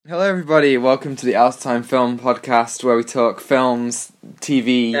Hello everybody, welcome to the Time Film Podcast where we talk films,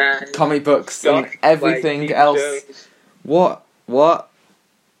 TV, And comic books and stuff everything like else. shows. What? What?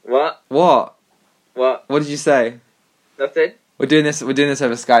 What What? did you say? Nothing? We're doing this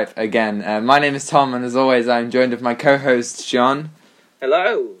over Skype again. My name is Tom and as always I'm joined with my co-host John.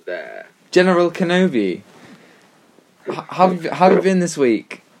 Hello there. General Kenobi. How have you been this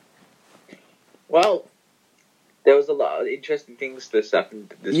week? Well, there was a lot of interesting things that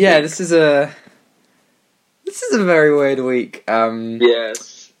happened this week. This is a very weird week.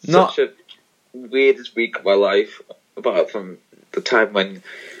 Yes. Not such a weirdest week of my life, apart from the time when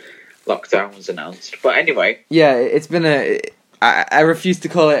lockdown was announced. But anyway. Yeah, it's been I refuse to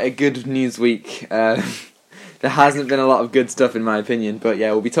call it a good news week. There hasn't been a lot of good stuff in my opinion, but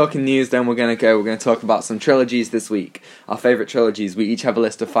yeah, we'll be talking news, then we're going to talk about some trilogies this week. Our favourite trilogies. We each have a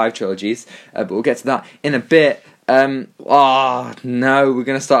list of 5 trilogies, but we'll get to that in a bit. We're going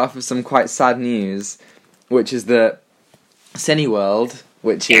to start off with some quite sad news, which is that Cineworld,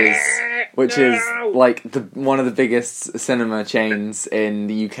 which is like one of the biggest cinema chains in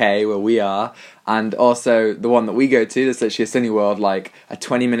the UK where we are, and also the one that we go to, there's literally a Cineworld like a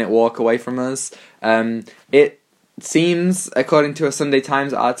 20-minute walk away from us. It seems, according to a Sunday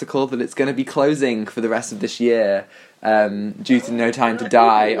Times article, that it's going to be closing for the rest of this year due to No Time to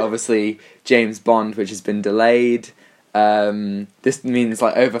Die, obviously James Bond, which has been delayed. This means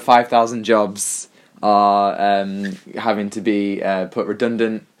like over 5,000 jobs are having to be put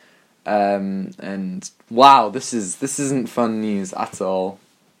redundant. And wow, this isn't fun news at all.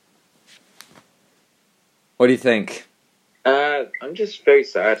 What do you think? I'm just very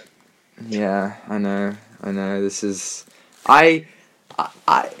sad. Yeah, I know. This is the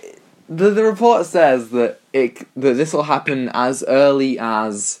report says that this will happen as early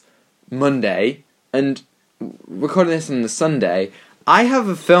as Monday, and recording this on the Sunday, I have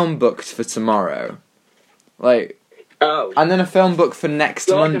a film booked for tomorrow. And then a film booked for next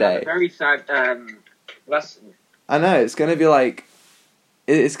Monday. Have a very sad lesson. I know, it's gonna be like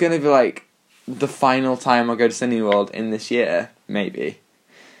the final time I go to Cineworld in this year, maybe.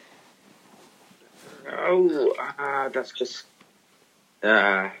 Oh, that's just...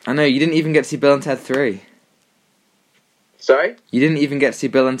 I know, you didn't even get to see Bill and Ted 3. Sorry? You didn't even get to see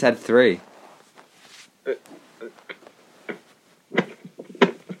Bill and Ted 3.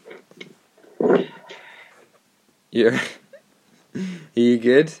 Are you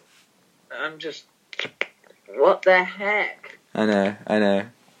good? I'm just... What the heck? I know.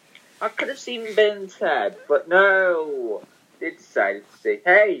 I could have seen Bill and Ted, but no. They decided to say,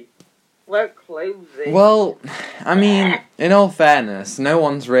 hey, we're closing. Well, I mean, in all fairness, no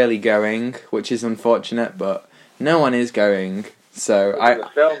one's really going, which is unfortunate, but no one is going. So the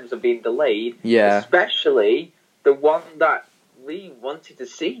films have been delayed. Yeah. Especially the one that we wanted to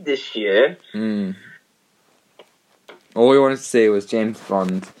see this year. All we wanted to see was James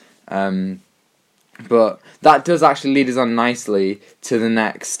Bond. But that does actually lead us on nicely to the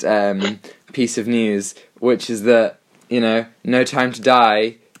next piece of news, which is that, No Time to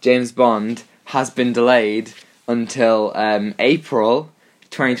Die, James Bond, has been delayed until April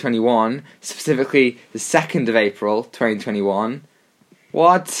 2021, specifically the 2nd of April 2021.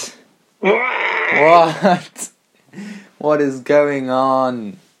 What? What is going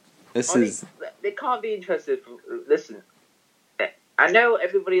on? They can't be interested. Listen, I know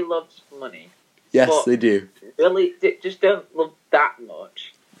everybody loves money. Yes, they do. Really, they just don't love that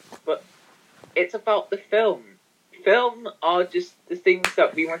much. But it's about the film. Film are just the things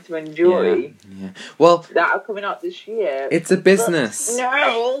that we want to enjoy. Yeah. Well, that are coming out this year. It's a business. But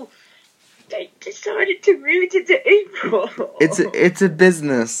no, they decided to move it to April. It's a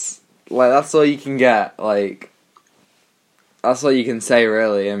business. That's all you can get. That's all you can say,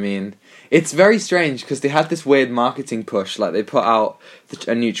 really. I mean, it's very strange because they had this weird marketing push. They put out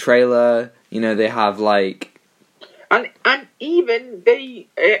a new trailer. They have and even they,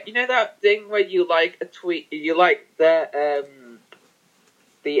 that thing where you like a tweet, you like the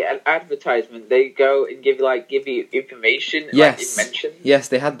advertisement. They go and give you information. Yes, mention. Yes,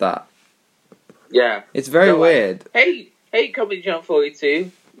 they had that. Yeah, it's very weird. Hey, Comedy John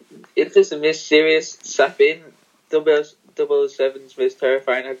 42. It's just a mysterious sapping 007's most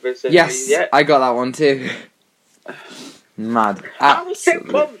terrifying adversary. Yes, yet. I got that one too. Mad. I was so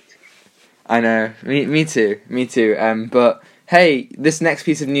pumped. I know. Me too. But hey, this next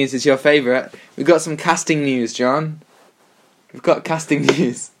piece of news is your favourite. We've got some casting news, John. We've got casting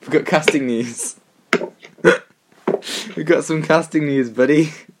news. We've got some casting news,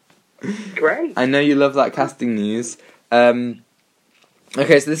 buddy. Great. I know you love that casting news.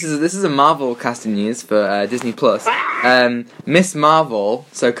 Okay, so this is a Marvel casting news for Disney Plus. Miss Marvel,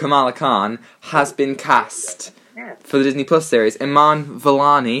 so Kamala Khan, has been cast for the Disney Plus series. Iman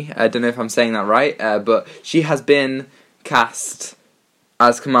Vellani, I don't know if I'm saying that right, but she has been cast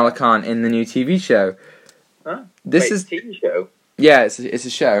as Kamala Khan in the new TV show. Huh? This is TV show. Yeah, it's a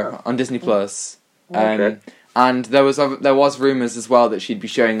show on Disney Plus. Okay. And there was rumours as well that she'd be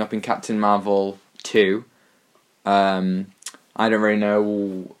showing up in Captain Marvel 2. I don't really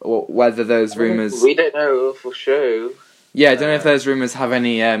know whether those rumours... We don't know for sure. Yeah, I don't know if those rumours have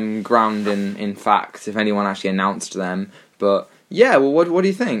any ground in fact, if anyone actually announced them. But, yeah, well, what do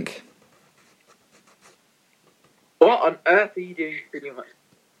you think? What on earth are you doing pretty much?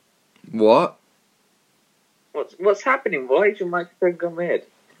 What? What's happening? Why is your microphone gone weird?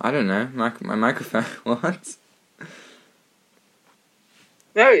 I don't know. My microphone... What?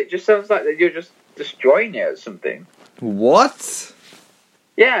 No, it just sounds like that you're just destroying it or something. What?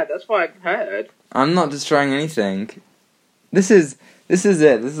 Yeah, that's what I've heard. I'm not destroying anything. This is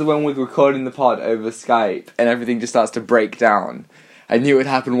it. This is when we're recording the pod over Skype and everything just starts to break down. I knew it would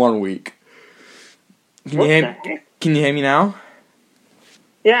happen one week. Can you hear me now?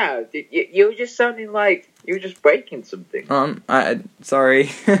 Yeah, you were just sounding like you were just breaking something. Sorry.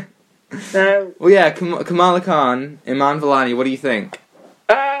 No. Well, yeah, Kamala Khan, Iman Vellani, what do you think?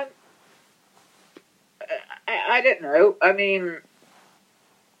 I don't know. I mean,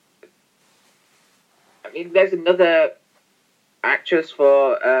 there's another actress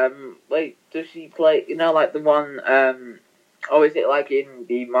for, does she play, like the one, is it like in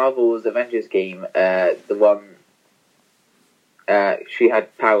the Marvel's Avengers game, the one, she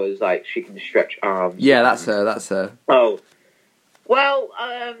had powers, like she can stretch arms. Yeah, that's her. Oh. Well,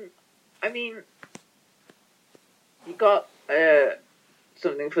 I mean, you got,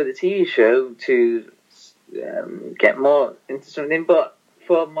 something for the TV show to get more into something, but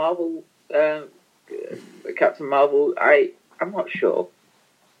for Marvel, Captain Marvel, I'm not sure.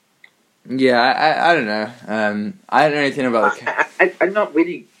 Yeah, I don't know. I don't know anything about I'm not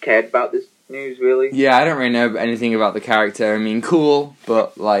really cared about this news, really. Yeah, I don't really know anything about the character. I mean, cool,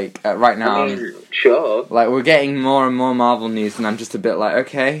 but like right now, sure. Like we're getting more and more Marvel news, and I'm just a bit like,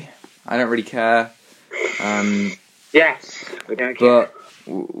 okay, I don't really care. Yes, we don't care. But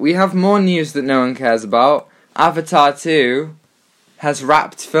we have more news that no one cares about. Avatar 2 has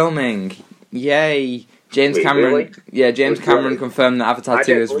wrapped filming. Yay! James Cameron. Really? Yeah, James Cameron confirmed that Avatar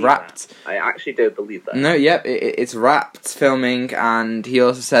 2 is wrapped. That. I actually don't believe that. No, yep, it's wrapped filming, and he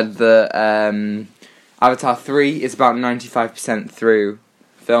also said that Avatar 3 is about 95% through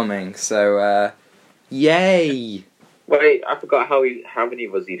filming. So, yay! Wait, I forgot how many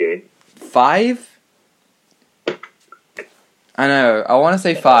was he doing? 5? I know. I want to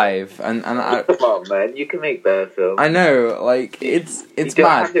say 5, and I, come on, man, you can make better films. I know, like it's you don't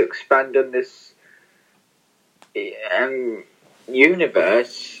mad. have to expand on this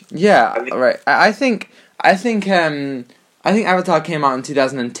universe. Yeah, I mean, right. I think Avatar came out in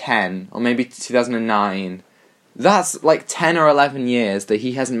 2010 or maybe 2009. That's like 10 or 11 years that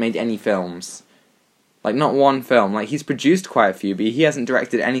he hasn't made any films. Like not one film. Like he's produced quite a few, but he hasn't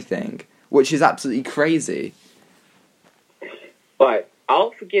directed anything, which is absolutely crazy. Right,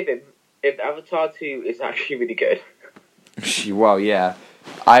 I'll forgive him if Avatar 2 is actually really good. Well, yeah.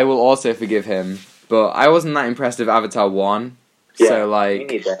 I will also forgive him, but I wasn't that impressed with Avatar 1. Yeah, so, like... me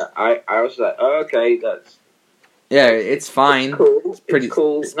neither. I was like, oh, okay, that's... Yeah, it's fine. It's cool. It's pretty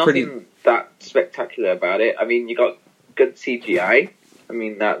cool. It's nothing that spectacular about it. I mean, you got good CGI. I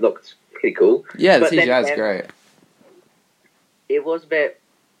mean, that looked pretty cool. Yeah, the CGI is great. It was a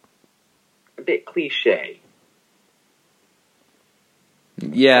bit cliche.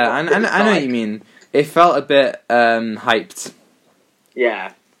 Yeah, I know what you mean. It felt a bit hyped.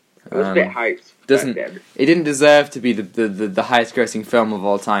 Yeah, it was a bit hyped. It didn't deserve to be the highest grossing film of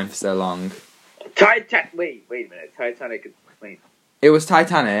all time for so long. Wait a minute. Titanic. Wait. It was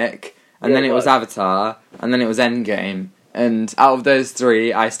Titanic, and then it was Avatar, and then it was Endgame. And out of those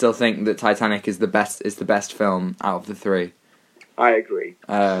three, I still think that Titanic is the best film out of the three. I agree.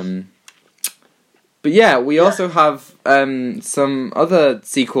 But yeah, we also have some other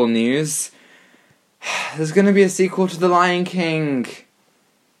sequel news. There's going to be a sequel to The Lion King.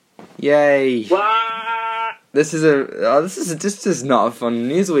 Yay! What? This is not a fun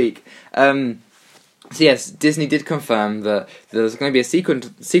news week. So yes, Disney did confirm that there's going to be a sequel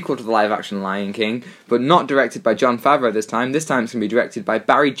to the live-action Lion King, but not directed by Jon Favreau this time. This time it's going to be directed by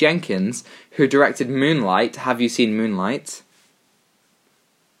Barry Jenkins, who directed Moonlight. Have you seen Moonlight?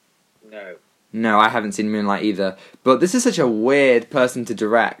 No. No, I haven't seen Moonlight either. But this is such a weird person to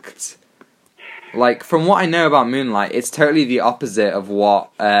direct. Like, from what I know about Moonlight, it's totally the opposite of what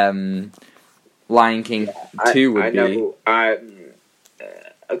Lion King 2 would be.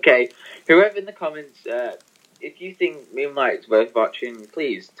 Okay, whoever in the comments, if you think Moonlight's worth watching,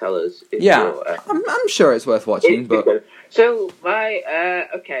 please tell us. I'm sure it's worth watching, but... So,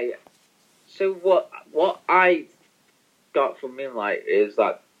 so what I got from Moonlight is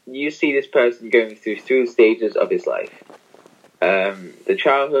that you see this person going through stages of his life. The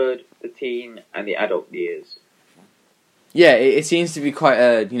childhood, the teen, and the adult years. Yeah, it seems to be quite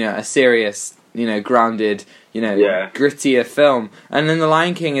a serious, grounded, grittier film. And then The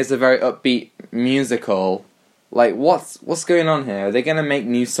Lion King is a very upbeat musical. Like, what's going on here? Are they gonna make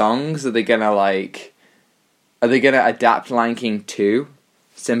new songs? Are they gonna adapt Lion King 2?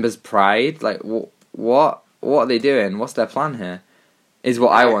 Simba's Pride? Like, what are they doing? What's their plan here? Is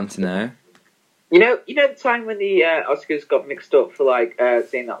what I want to know. You know the time when the Oscars got mixed up for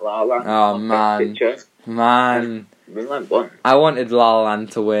saying that La La Land. Oh man, Moonlight won. I wanted La La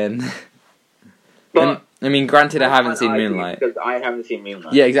Land to win. But granted, I haven't seen Moonlight because I haven't seen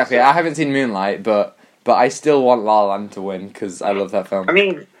Moonlight. Yeah, exactly. So. I haven't seen Moonlight, but I still want La La Land to win because I love that film. I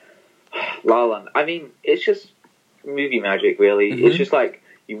mean, La La Land. I mean, it's just movie magic, really. Mm-hmm. It's just like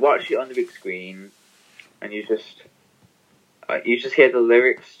you watch it on the big screen, and you just hear the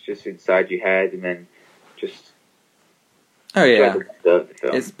lyrics just inside your head, and then just the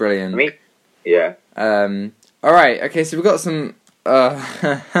film. It's brilliant. I mean, yeah. All right. Okay. So we've got some. We've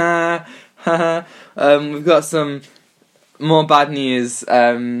got some more bad news.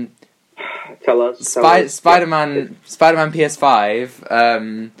 Tell us. Spider-Man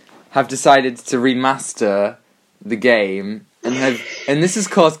PS5 have decided to remaster the game, and this has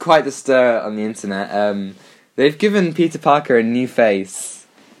caused quite the stir on the internet. They've given Peter Parker a new face,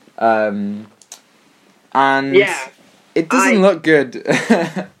 and it doesn't look good.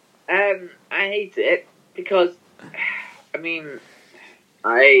 I hate it because, I mean,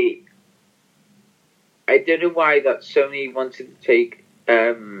 I don't know why that Sony wanted to take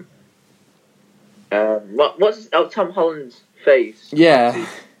Tom Holland's face. Yeah.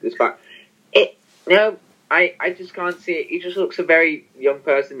 This back. I just can't see it. He just looks a very young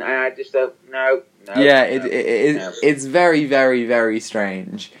person, and I just don't. No. Yeah, it's very, very, very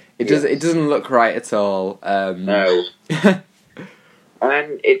strange. It doesn't look right at all. No.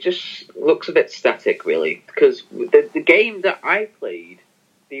 And it just looks a bit static, really, because the game that I played,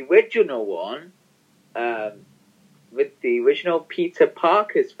 the original one, with the original Peter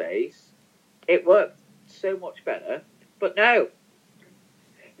Parker's face, it worked so much better. But no,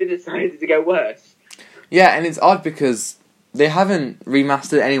 they decided to go worse. Yeah, and it's odd because they haven't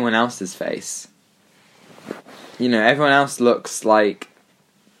remastered anyone else's face. Everyone else looks like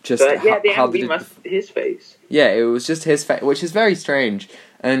just. But yeah, they haven't remastered his face. Yeah, it was just his face, which is very strange.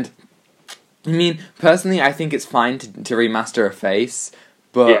 And I mean, personally, I think it's fine to remaster a face,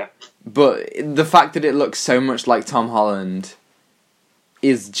 but the fact that it looks so much like Tom Holland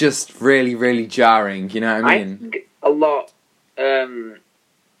is just really, really jarring. You know what I mean? I think a lot.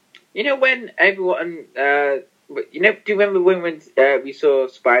 When everyone. Do you remember when we saw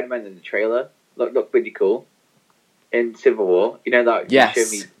Spider-Man in the trailer? Looked pretty cool. In Civil War, that.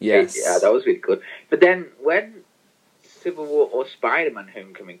 Yes. Yes. Yeah, that was really good. But then when Civil War or Spider-Man: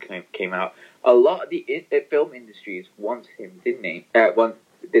 Homecoming came out, a lot of the film industries wanted him, didn't they?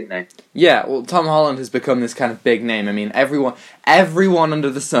 Yeah. Well, Tom Holland has become this kind of big name. I mean, everyone under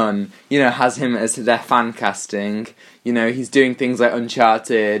the sun, has him as their fan casting. He's doing things like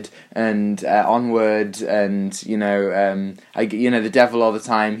Uncharted and Onward and The Devil All the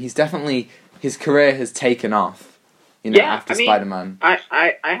Time. He's definitely his career has taken off. After Spider-Man.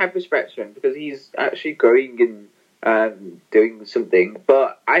 I have respect for him because he's actually growing and doing something.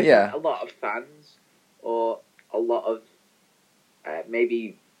 But I think a lot of fans or a lot of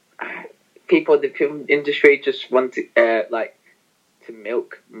maybe people in the film industry just want to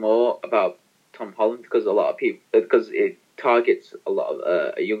milk more about Tom Holland because a lot of people because it targets a lot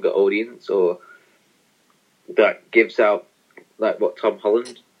of a younger audience or that gives out what Tom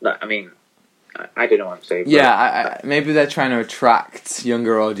Holland. I don't know what I'm saying. Yeah, maybe they're trying to attract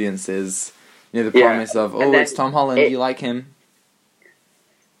younger audiences. The promise of, it's Tom Holland, you like him?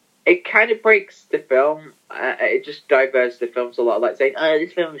 It kind of breaks the film. It just diverts the films a lot. Like saying,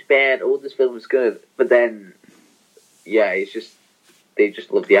 this film is bad, this film is good. But then, it's just, they just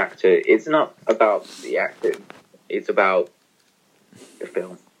love the actor. It's not about the acting. It's about the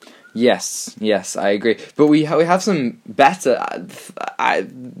film. Yes, I agree. But we have some better,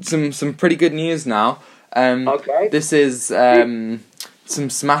 some pretty good news now. Okay. This is some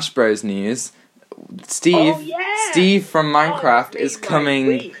Smash Bros news. Steve from Minecraft is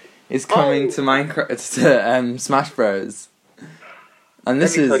coming is coming to Minecraft to Smash Bros. And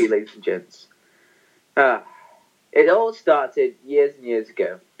this Let me tell you, ladies and gents. It all started years and years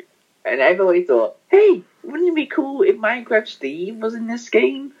ago, and everybody thought, "Hey, wouldn't it be cool if Minecraft Steve was in this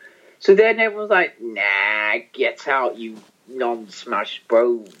game?" So then everyone was like, "Nah, get out, you non-Smash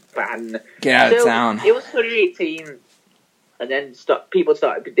Bros fan." Get out of town. It was 2018, and then people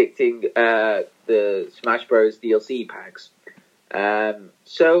started predicting the Smash Bros DLC packs.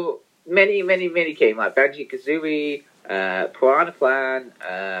 So many came, like Banjo-Kazooie, Piranha Plant,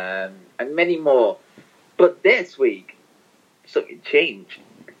 and many more. But this week, something changed.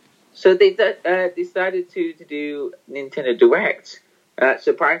 So they decided to do Nintendo Direct,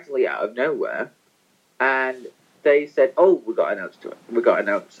 surprisingly out of nowhere, and they said, "Oh, we got to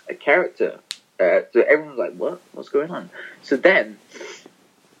announce a character." So everyone was like, "What? What's going on?" So then,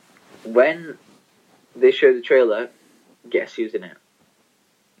 when they showed the trailer, guess who's in it?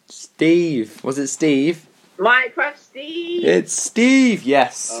 Steve. Was it Steve? Minecraft Steve! It's Steve!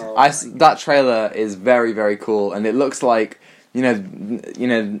 Yes. Oh that trailer is very, very cool, and it looks like, the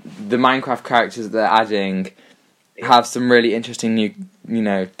Minecraft characters that they're adding have some really interesting new,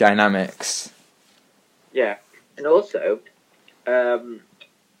 dynamics. Yeah. And also,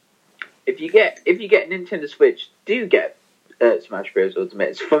 if you get a Nintendo Switch, do get Smash Bros. Ultimate.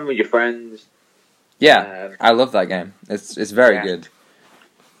 It's fun with your friends. Yeah, I love that game. It's very good.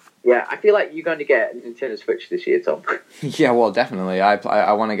 Yeah, I feel like you're going to get a Nintendo Switch this year, Tom. Yeah, well, definitely. I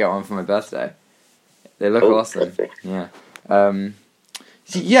want to get one for my birthday. They look awesome. Perfect. Yeah.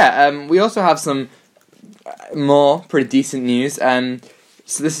 We also have some more pretty decent news. So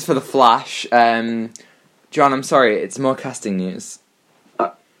this is for The Flash. John, I'm sorry, it's more casting news.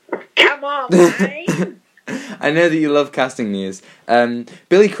 Come on, man! I know that you love casting news.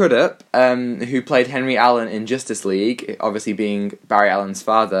 Billy Crudup, who played Henry Allen in Justice League, obviously being Barry Allen's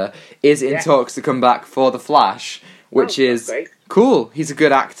father, is in talks to come back for The Flash, which is great. Cool. He's a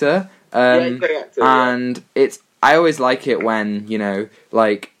good actor. He's a great actor. And I always like it when, people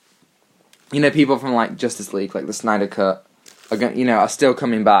from, like, Justice League, like the Snyder Cut, are still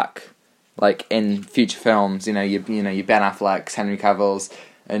coming back, like, in future films. Your Ben Affleck's, Henry Cavill's.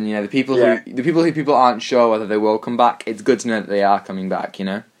 And the people who people aren't sure whether they will come back, it's good to know that they are coming back.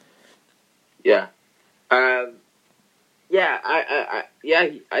 Yeah. I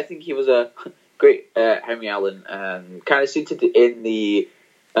think he was a great Henry Allen. Kind of suited in the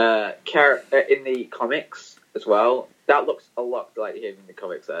in the comics as well. That looks a lot like him in the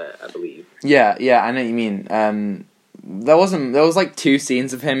comics, I believe. Yeah, I know what you mean. There was like 2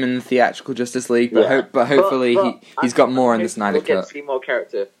 scenes of him in the theatrical Justice League, but hopefully he's got more in the Snyder Cut. We'll get to see more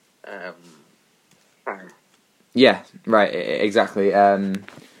character. Yeah, right, exactly.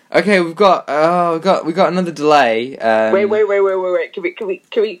 Okay, we've got another delay. Wait. Can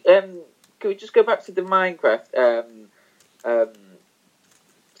we just go back to the Minecraft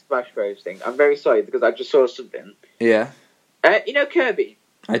Smash Bros thing? I'm very sorry because I just saw something. Yeah. Kirby.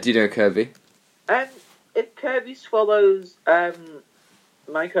 I do know Kirby. If Kirby swallows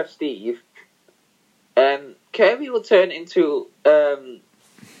Minecraft Steve, Kirby will turn into a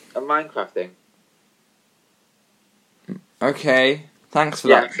Minecraft thing. Okay, thanks for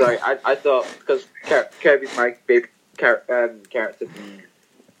that. Yeah, sorry, I thought because Kirby's my big character from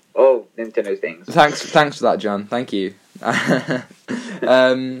Nintendo things. Thanks for that, John. Thank you.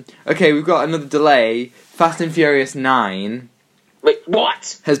 Okay, we've got another delay. Fast and Furious 9. Wait,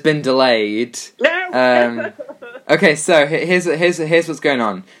 what? Has been delayed. No. Okay, so here's what's going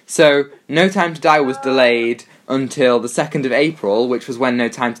on. So No Time to Die was delayed until the 2nd of April, which was when No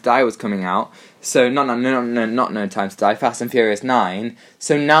Time to Die was coming out. So not No Time to Die, Fast and Furious 9.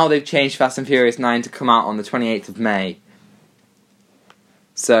 So now they've changed Fast and Furious 9 to come out on the 28th of May.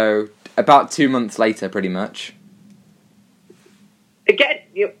 So about 2 months later, pretty much. Again,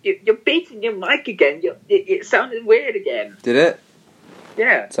 you're beating your mic again. It sounded weird again. Did it?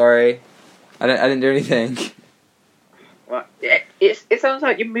 Yeah. Sorry, I didn't do anything. Well, it sounds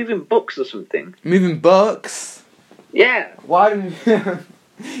like you're moving books or something. Moving books? Yeah. Why?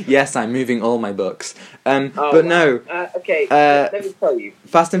 Yes, I'm moving all my books. But wow. No. Okay. Let me tell you.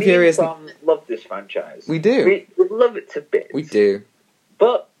 Fast and Furious. Me and Tom love this franchise. We do. We love it to bits. We do.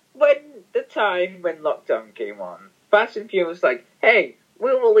 But when lockdown came on, Fast and Furious was like, hey,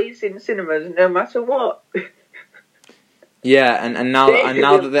 we'll release in cinemas no matter what. Yeah, and now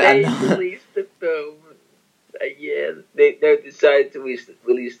that they released the film a year, they decided to release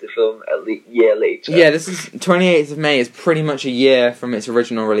the film a year later. Yeah, this is 28th of May is pretty much a year from its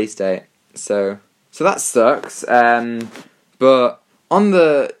original release date. So that sucks. But on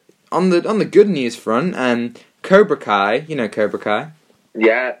the good news front, Cobra Kai, you know Cobra Kai.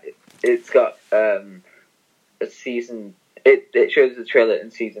 Yeah. it's got a season. It shows the trailer in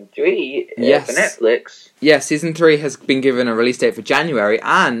season 3 Yes. for Netflix. Yeah, season 3 has been given a release date for January,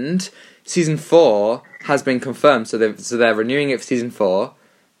 and season 4 has been confirmed. So they're renewing it for season 4,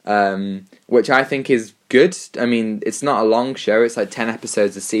 which I think is good. I mean, it's not a long show; it's like 10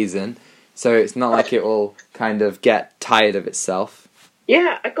 episodes a season, so it's not like it will kind of get tired of itself.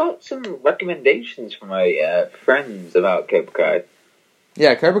 Yeah, I got some recommendations from my friends about Cobra Kai.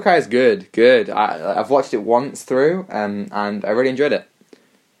 Yeah, Cobra Kai is good. Good. I've watched it once through, and I really enjoyed it.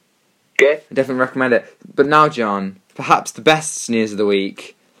 Good. I definitely recommend it. But now, John, perhaps the best news of the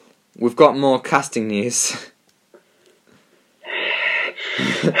week. We've got more casting news.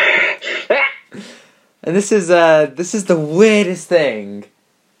 And this is the weirdest thing.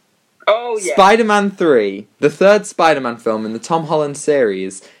 Oh yeah. Spider-Man 3, the third Spider-Man film in the Tom Holland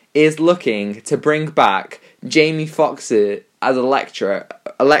series, is looking to bring back Jamie Foxx as Electro,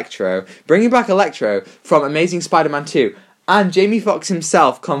 bringing back Electro from Amazing Spider-Man 2. And Jamie Foxx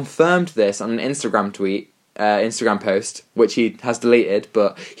himself confirmed this on an Instagram post, which he has deleted,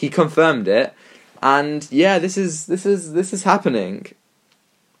 but he confirmed it. And yeah, this is happening.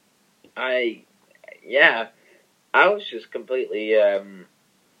 I was just completely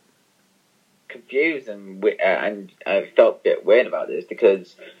confused and I felt a bit weird about this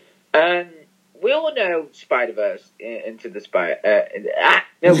because we all know Spider-Verse into the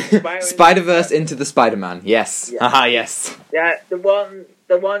Spider-Verse into the Spider-Man. Yes. Yeah. Haha, yes. Yeah, the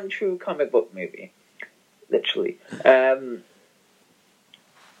one true comic book movie, literally.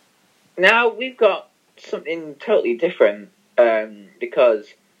 Now we've got something totally different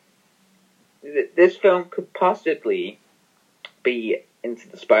because this film could possibly be into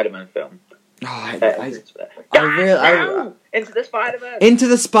the Spider-Man film. Oh, Into the Spider-Man. Into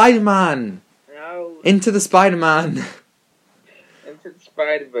the Spider-Man. No. Into the Spider-Man. Into the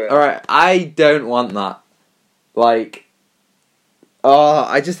Spider-Verse. Alright, I don't want that. Like,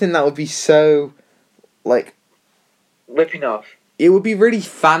 I just think that would be so, like, ripping off. It would be really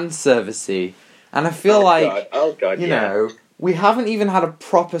fan servicey. And I feel you know, we haven't even had a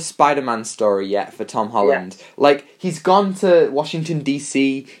proper Spider-Man story yet for Tom Holland. Yeah. Like, he's gone to Washington,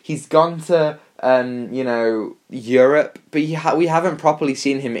 D.C., he's gone to, Europe, but we haven't properly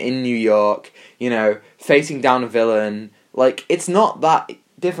seen him in New York, facing down a villain. Like, it's not that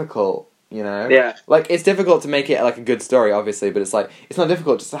difficult, Yeah. Like, it's difficult to make it, like, a good story, obviously, but it's, like, it's not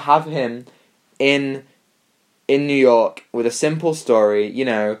difficult just to have him in New York with a simple story,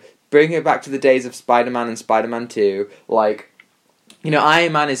 bring it back to the days of Spider-Man and Spider-Man 2, like,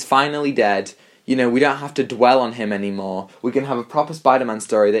 Iron Man is finally dead, we don't have to dwell on him anymore, we can have a proper Spider-Man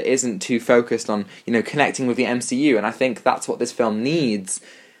story that isn't too focused on, connecting with the MCU, and I think that's what this film needs.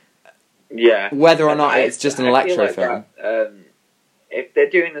 Yeah. Whether or not it's just an Electro film. If they're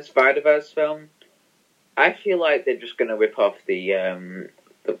doing the Spider-Verse film, I feel like they're just going to rip off the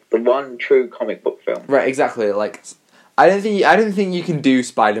one true comic book film. Right, exactly, like... I don't think you can do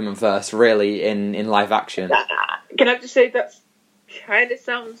Spider-Man first, really, in live action. Can I just say that kind of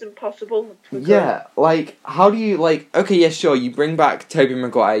sounds impossible? Yeah, like, how do you, like... Okay, yeah, sure, you bring back Tobey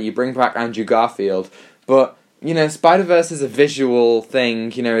Maguire, you bring back Andrew Garfield, but, Spider-Verse is a visual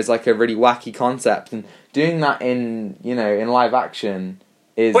thing, is like a really wacky concept, and doing that in live action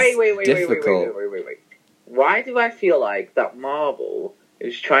is difficult. Wait. Why do I feel like that Marvel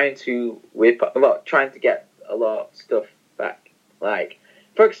is trying to get a lot of stuff back? Like,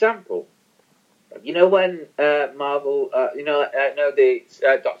 for example, when Marvel, the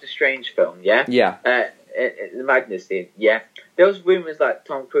Doctor Strange film, yeah? Yeah. The Madness scene, yeah? There was rumours like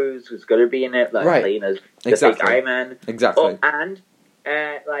Tom Cruise was going to be in it, like playing as the big Iron Man. Exactly. And,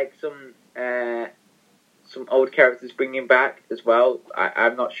 like, some old characters bringing back as well.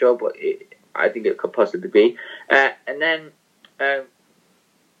 I'm not sure, but I think it could possibly be. And then,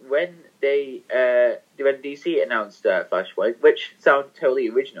 when DC announced Flashpoint, which sounds totally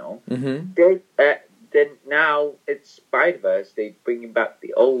original, then now it's Spider-Verse. They're bringing back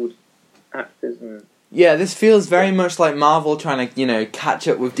the old actors and... Yeah, this feels very much like Marvel trying to, catch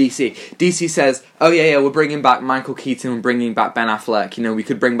up with DC. DC says, oh yeah, we're bringing back Michael Keaton, we're bringing back Ben Affleck, we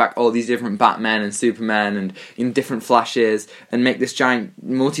could bring back all these different Batman and Superman and, different Flashes and make this giant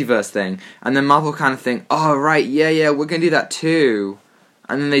multiverse thing. And then Marvel kind of think, oh right, yeah, we're going to do that too.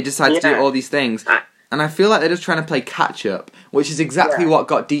 And then they decide to do all these things. And I feel like they're just trying to play catch-up, which is exactly what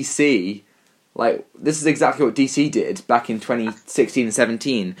got DC... Like, this is exactly what DC did back in 2016 and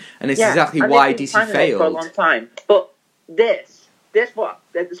 17. And it's exactly why DC failed. For a long time. But the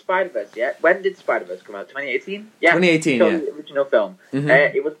Spider-Verse, yeah? When did Spider-Verse come out? 2018? Yeah. 2018, The original film. Mm-hmm.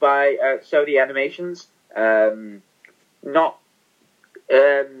 It was by Sony Animations. Not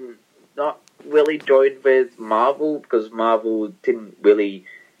not really joined with Marvel because Marvel didn't really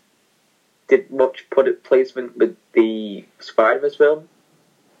did much product placement with the Spider-Verse film,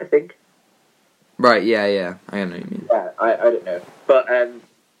 I think. Right, yeah. I don't know what you mean. Yeah, I don't know. But,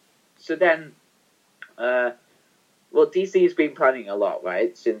 so then, well, DC's been planning a lot,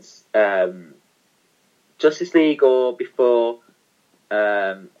 right? Since, Justice League or before,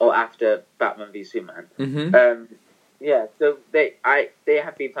 or after Batman v Superman. Mm-hmm. Yeah, so they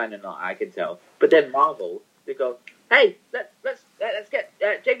have been planning a lot, I can tell. But then Marvel, they go, hey, let's get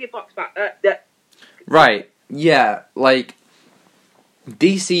Jamie Foxx back. Right, yeah, like,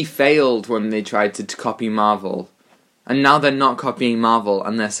 DC failed when they tried to copy Marvel, and now they're not copying Marvel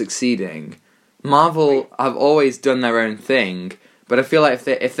and they're succeeding. Marvel have always done their own thing, but I feel like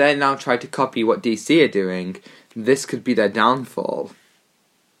if they now try to copy what DC are doing, this could be their downfall.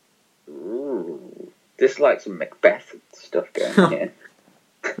 Ooh, this is like some Macbeth stuff going on here.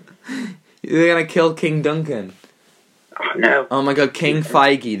 They're gonna kill King Duncan. Oh no! Oh my god, King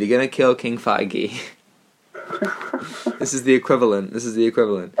Feige! They're gonna kill King Feige. This is the equivalent.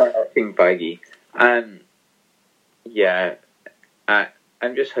 King Feige. Yeah,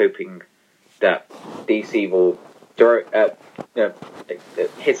 I'm just hoping that DC will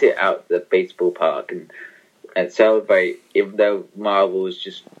hit it out the baseball park and celebrate, even though Marvel is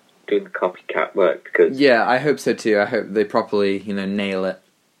just doing the copycat work. Because yeah, I hope so too. I hope they properly, nail it.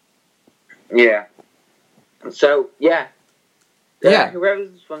 Yeah. So yeah.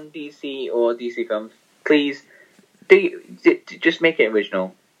 Whoever's from DC or DC Films, please just make it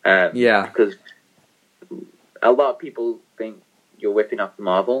original. Yeah. Because a lot of people think you're whipping off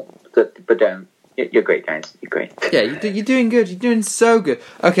Marvel, but don't. You're great, guys. You're great. Yeah, you're doing good. You're doing so good.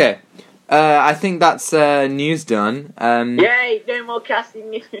 Okay, I think that's news done. Yay! No more casting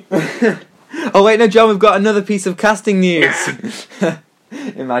news. Oh wait, no, John. We've got another piece of casting news.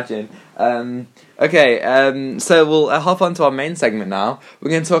 Imagine. Okay, so we'll hop on to our main segment now.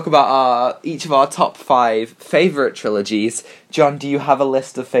 We're going to talk about each of our top 5 favourite trilogies. John, do you have a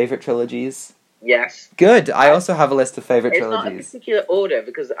list of favourite trilogies? Yes. Good. I also have a list of favourite trilogies. It's not a particular order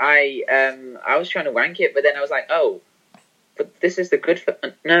because I was trying to rank it, but then I was like, oh, but this is the good.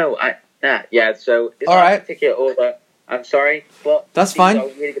 Yeah. So it's not a particular order. I'm sorry, but that's fine.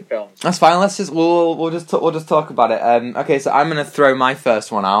 These are really good films. That's fine. Let's just we'll just talk about it. Okay, so I'm gonna throw my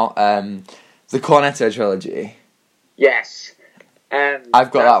first one out. The Cornetto trilogy. Yes.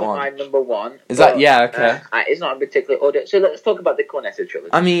 I've got that one. My number one. Is that okay? It's not a particular order. So let's talk about the Cornetto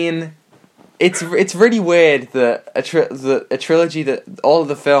trilogy. I mean, it's really weird that a trilogy that all of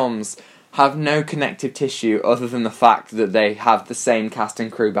the films have no connective tissue other than the fact that they have the same cast and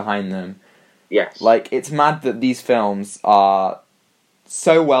crew behind them. Yes. Like, it's mad that these films are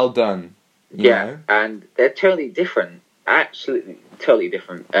so well done. You know? And they're totally different. Absolutely totally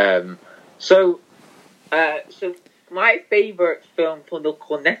different. So my favourite film for the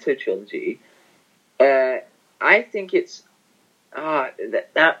Cornetto trilogy, I think it's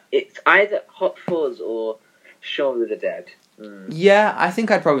it's either Hot Fuzz or Shaun of the Dead. Yeah, I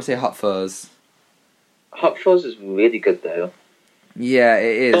think I'd probably say Hot Fuzz. Hot Fuzz is really good though. Yeah,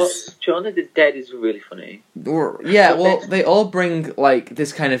 it is. But Shaun of the Dead is really funny. Yeah, well, they all bring like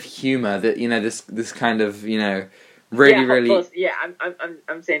this kind of humor that this kind of really. Fuzz, yeah,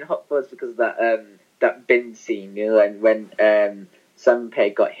 I'm saying Hot Fuzz because of that bin scene, when Simon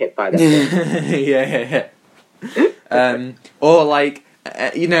Pegg got hit by that. Yeah. Or like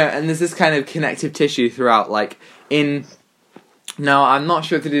and there's this kind of connective tissue throughout, like in. Now, I'm not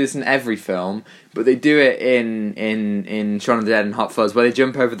sure if they do this in every film, but they do it in Shaun of the Dead and Hot Fuzz, where they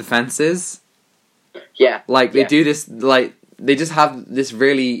jump over the fences. Yeah. Like, they do this, like, they just have this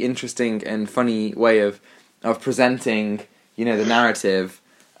really interesting and funny way of presenting, the narrative.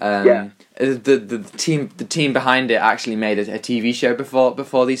 The team behind it actually made a TV show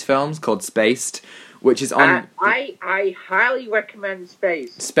before these films called Spaced, which is on... I highly recommend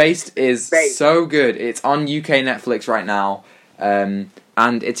Spaced. Spaced is so good. It's on UK Netflix right now.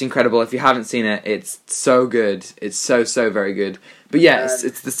 And it's incredible. If you haven't seen it, it's so good. It's so very good. But yeah,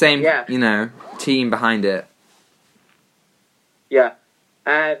 it's the same, team behind it. Yeah.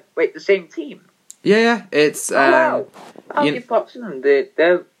 Wait, the same team? Yeah. It's wow. I'll give props to them.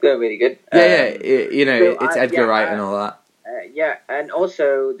 They're really good. It's Edgar Wright and all that. And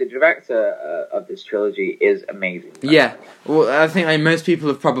also the director of this trilogy is amazing. Yeah, well, I think most people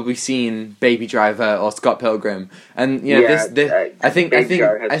have probably seen Baby Driver or Scott Pilgrim, and I think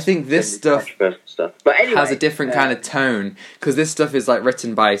this stuff but anyway, has a different kind of tone because this stuff is like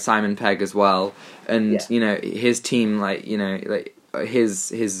written by Simon Pegg as well, and his team,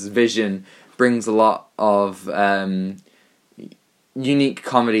 his vision brings a lot of unique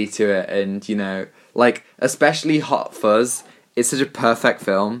comedy to it, and like especially Hot Fuzz. It's such a perfect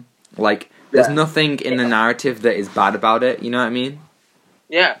film. Like there's nothing in the narrative that is bad about it. You know what I mean?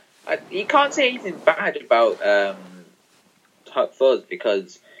 Yeah, you can't say anything bad about Hot Fuzz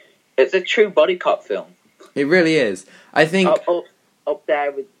because it's a true body cop film. It really is. I think up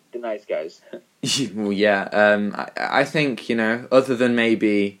there with The Nice Guys. well, yeah. I think other than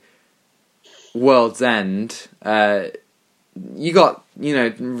maybe World's End, you got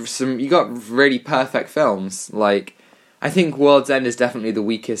you got really perfect films. Like I think World's End is definitely the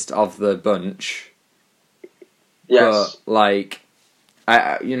weakest of the bunch. Yes. But like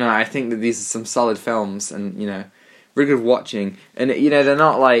I think that these are some solid films, and really good watching. And they're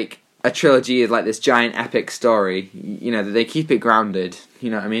not like a trilogy of like this giant epic story. They keep it grounded.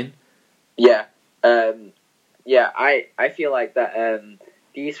 You know what I mean? Yeah. I feel like that.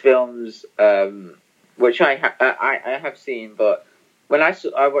 These films, which I have seen, but when I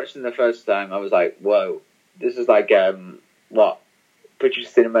watched them the first time, I was like, whoa, this is like what British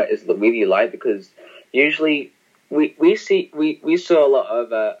cinema is really like, because usually we saw a lot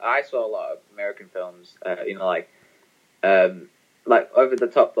of I saw a lot of American films, like over the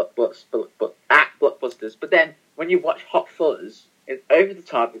top blockbusters. But then when you watch Hot Fuzz, it's over the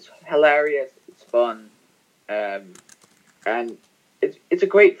top. It's hilarious. It's fun, and it's a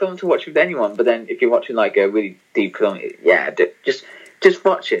great film to watch with anyone. But then if you're watching like a really deep film, just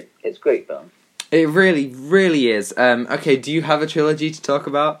watch it. It's a great film. It really, really is. Okay, do you have a trilogy to talk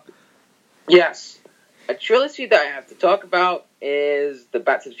about? Yes. A trilogy that I have to talk about is the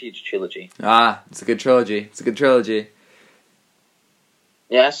Back to the Future trilogy. Ah, it's a good trilogy.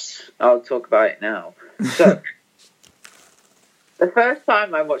 Yes, I'll talk about it now. So, the first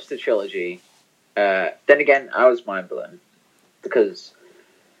time I watched the trilogy, then again, I was mind blown. Because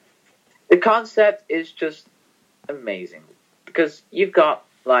the concept is just amazing. Because you've got,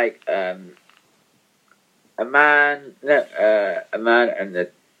 like, a man and a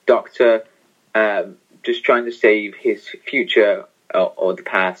doctor, just trying to save his future or the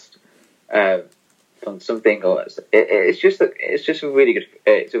past from something, or it's just a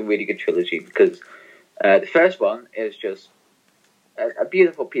really good trilogy, because the first one is just a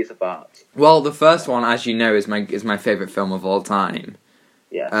beautiful piece of art. Well, the first one, as you know, is my favorite film of all time.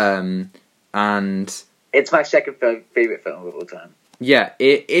 Yeah. And it's my second favorite film of all time. Yeah,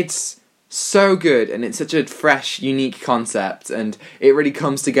 it's so good, and it's such a fresh, unique concept, and it really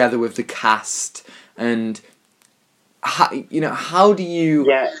comes together with the cast. And how do you?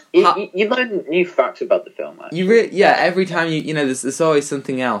 Yeah, you learn new facts about the film. Actually. Every time there's always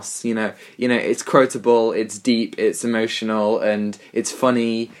something else. It's quotable, it's deep, it's emotional, and it's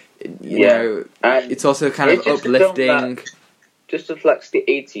funny. It's also kind of uplifting. Just reflects the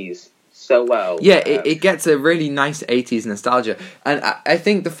 80s so well. Yeah, it gets a really nice 80s nostalgia, and I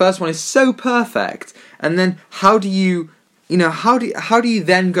think the first one is so perfect. And then how do you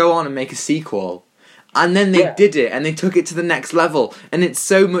then go on and make a sequel? And then they did it, and they took it to the next level, and it's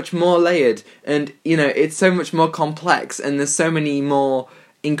so much more layered, and it's so much more complex, and there's so many more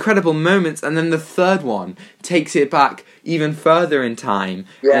incredible moments. And then the third one takes it back even further in time,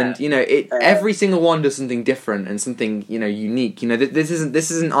 and every single one does something different and something unique. This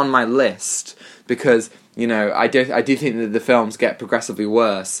isn't on my list because I do think that the films get progressively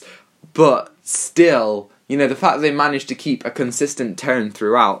worse, but still the fact that they managed to keep a consistent tone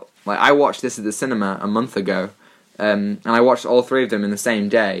throughout. Like, I watched this at the cinema a month ago, and I watched all three of them in the same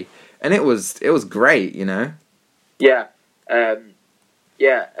day, and it was great, Yeah,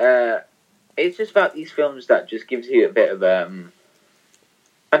 it's just about these films that just gives you a bit of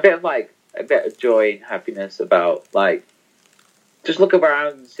joy and happiness about, like, just look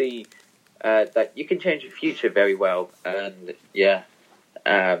around and see that you can change your future very well, and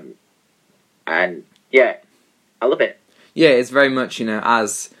I love it. Yeah, it's very much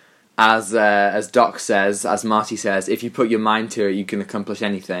as Doc says, as Marty says, if you put your mind to it, you can accomplish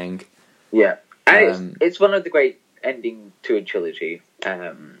anything. Yeah, and it's one of the great ending to a trilogy,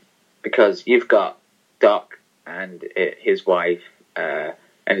 because you've got Doc and his wife and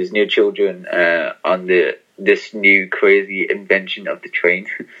his new children on this new crazy invention of the train.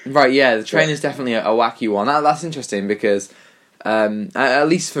 Right, yeah, the train is definitely a wacky one. That's interesting because, at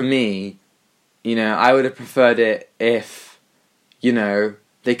least for me, I would have preferred it if,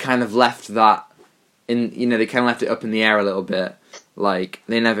 they kind of left that they kind of left it up in the air a little bit. Like,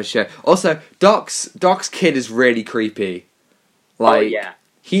 they never show. Also, Doc's kid is really creepy. Like,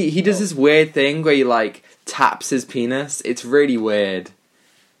 he does this weird thing where he, like, taps his penis. It's really weird.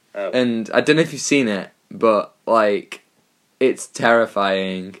 Oh. And I don't know if you've seen it, but, like, it's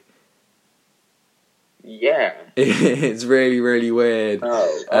terrifying. Yeah. It's really, really weird.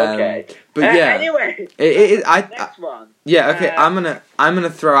 Oh, okay. But yeah. Anyway, next one. Yeah, okay. I'm gonna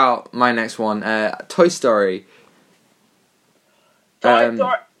throw out my next one. Toy Story. Toy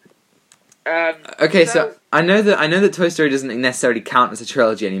Story. Okay, so I know that Toy Story doesn't necessarily count as a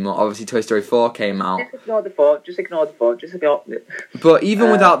trilogy anymore. Obviously, Toy Story 4 came out. Just ignore the 4. Just ignore the 4. Just ignore it. But even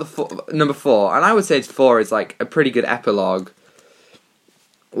without the number 4, and I would say 4 is like a pretty good epilogue.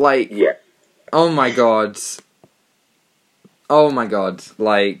 Like, yeah. Oh my god,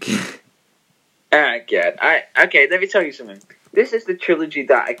 like. Good. Okay. Let me tell you something. This is the trilogy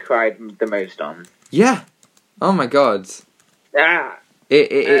that I cried the most on. Yeah. Oh my god.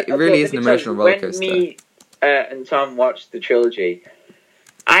 It really is an emotional rollercoaster. When me and Tom watched the trilogy,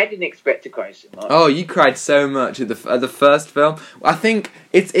 I didn't expect to cry so much. Oh, you cried so much at the first film. I think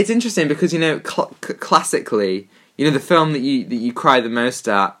it's interesting because classically, the film that you cry the most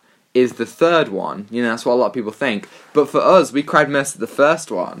at is the third one. That's what a lot of people think. But for us, we cried most at the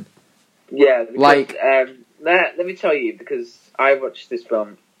first one. Yeah, because, let me tell you, because I watched this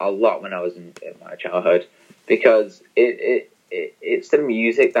film a lot when I was in my childhood, because it's the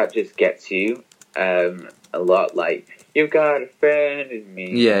music that just gets you a lot. Like, you've got a friend in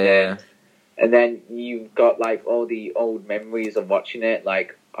me. Yeah. And then you've got, like, all the old memories of watching it.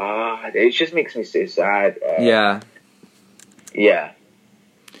 Like, it just makes me so sad. Yeah. Yeah.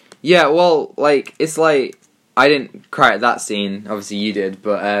 Yeah, well, like, it's like, I didn't cry at that scene. Obviously, you did.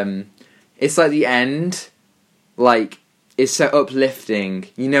 But, it's like the end, like, is so uplifting.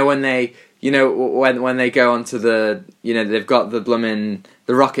 When they... when they go onto the, they've got the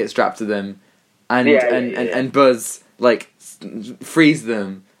rocket strapped to them, and Buzz like frees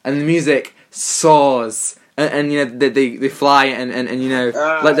them, and the music soars, and they fly, and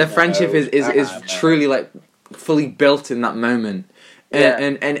like their friendship is truly like fully built in that moment,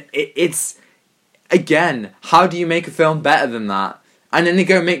 and it's again, how do you make a film better than that? And then they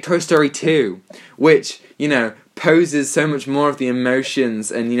go make Toy Story 2, which poses so much more of the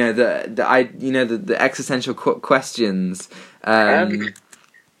emotions and the existential questions. Another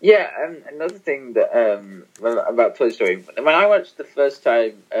thing that about Toy Story, when I watched the first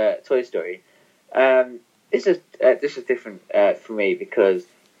time Toy Story, this is different for me because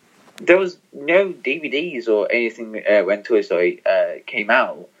there was no DVDs or anything when Toy Story came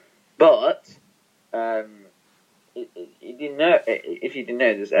out, but you didn't know, if you didn't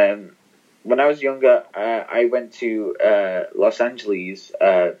know this. When I was younger, I went to Los Angeles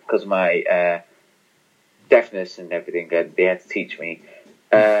because of my deafness and everything, and they had to teach me.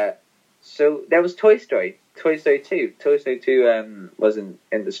 So there was Toy Story 2. Toy Story 2 was in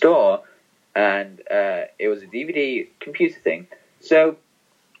the store, and it was a DVD computer thing. So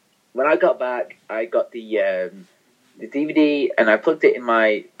when I got back, I got the DVD, and I plugged it in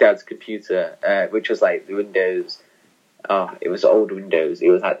my dad's computer, which was like the Windows. Oh, it was old Windows. It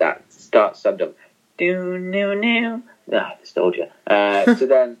was like that start up. Nostalgia. So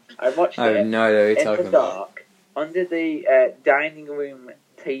then I watched it in the dark under the dining room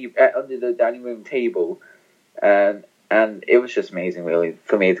table, and it was just amazing, really,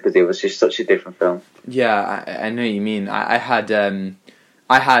 for me, because it was just such a different film. Yeah, I know what you mean. I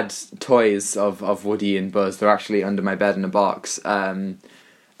had toys of Woody and Buzz. They're actually under my bed in a box.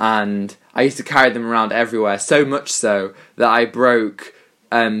 And I used to carry them around everywhere, so much so that I broke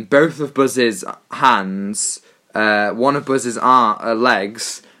both of Buzz's hands, one of Buzz's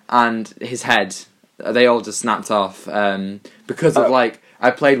legs, and his head. They all just snapped off because of, like,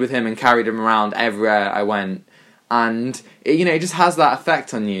 I played with him and carried him around everywhere I went. And, it just has that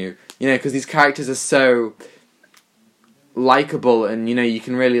effect on you, because these characters are so likable, and you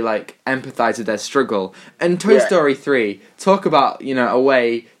can really like empathize with their struggle. And Toy Story 3, talk about a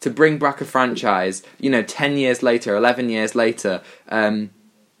way to bring back a franchise 10 years later, 11 years later, and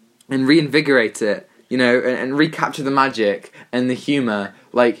reinvigorate it, and recapture the magic and the humor,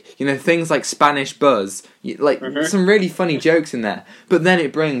 like things like Spanish Buzz, some really funny jokes in there, but then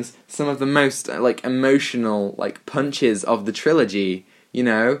it brings some of the most like emotional like punches of the trilogy.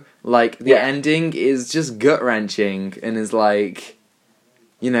 Like, the ending is just gut-wrenching, and is like,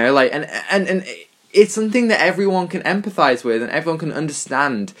 and it's something that everyone can empathise with, and everyone can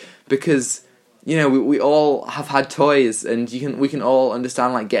understand, because, we all have had toys, and we can all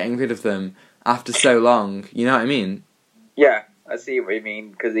understand, like, getting rid of them after so long, you know what I mean? Yeah, I see what you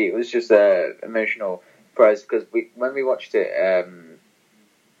mean, because it was just emotional for us, because when we watched it at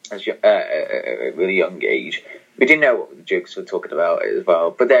a really young age, we didn't know what the jokes were talking about as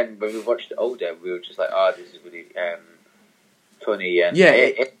well. But then when we watched it older, we were just like, "Oh, this is really funny." And yeah,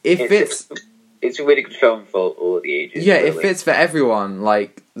 it fits. it's a really good film for all the ages. Yeah, really. it fits for everyone.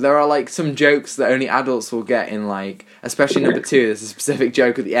 Like, there are, like, some jokes that only adults will get in, like, especially number 2, there's a specific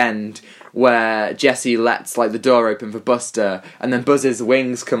joke at the end where Jesse lets, like, the door open for Buster, and then Buzz's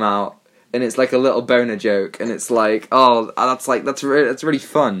wings come out, and it's, like, a little boner joke, and it's like, oh, that's really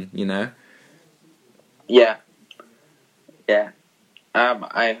fun, you know? Yeah. Yeah. My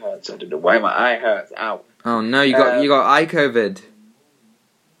eye hurts. I don't know why my eye hurts. Ow. Oh, no, you got eye COVID.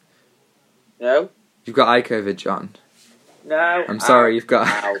 No? You've got eye COVID, John. No. I'm sorry, you've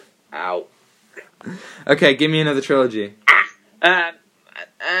got... Ow. Okay, give me another trilogy. Okay,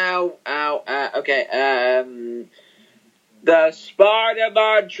 the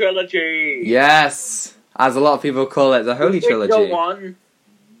Spider-Man trilogy. Yes! As a lot of people call it, the Holy Trilogy. The original one.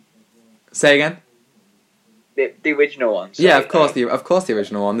 Say again? The original one. Yeah, of course the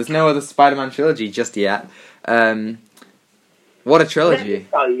original one. There's no other Spider-Man trilogy just yet. What a trilogy. Let me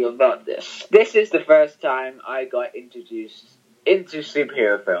tell you about this. This is the first time I got introduced into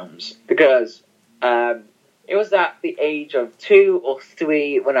superhero films because it was at the age of 2 or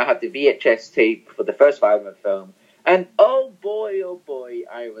 3 when I had the VHS tape for the first Spider-Man film. And oh boy,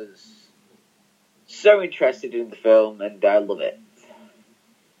 I was so interested in the film and I love it.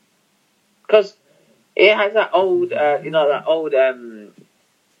 Because it has that old,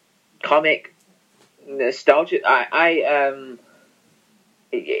 comic nostalgia.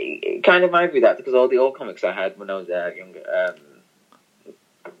 It kind of reminds me of that because all the old comics I had when I was younger.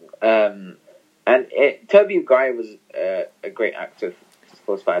 And Tobey Maguire was a great actor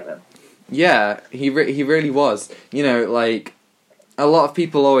for Spider-Man. Yeah, he really was. You know, like, a lot of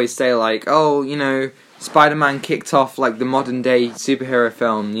people always say, like, oh, you know, Spider-Man kicked off, like, the modern-day superhero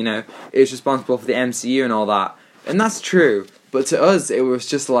film, you know, it's responsible for the MCU and all that. And that's true, but to us, it was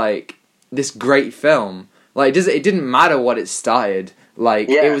just, like, this great film. Like, it didn't matter what it started. Like,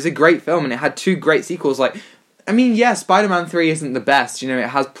 It was a great film, and it had 2 great sequels, like... I mean, yeah, Spider-Man 3 isn't the best, you know, it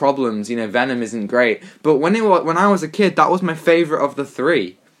has problems, you know, Venom isn't great, but when I was a kid, that was my favourite of the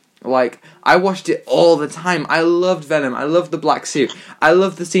 3. Like, I watched it all the time. I loved Venom, I loved the black suit, I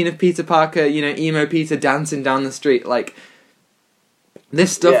loved the scene of Peter Parker, you know, emo Peter dancing down the street, like,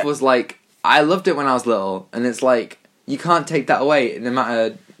 this stuff was like, I loved it when I was little, and it's like, you can't take that away, no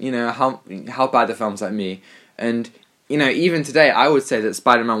matter, you know, how bad the film's like me, and... You know, even today, I would say that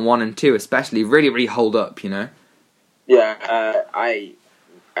Spider-Man 1 and 2 especially really, really hold up, you know? Yeah,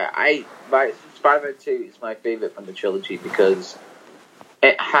 Spider-Man 2 is my favourite from the trilogy because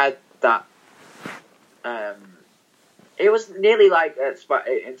it had that, it was nearly like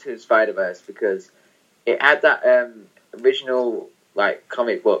Into the Spider-Verse because it had that, original, like,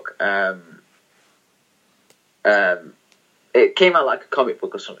 comic book, it came out like a comic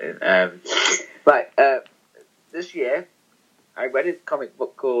book or something, this year, I read a comic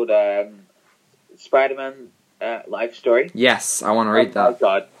book called Spider-Man Life Story. Yes, I want to read that. Oh my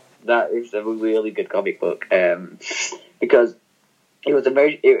god, that is a really good comic book because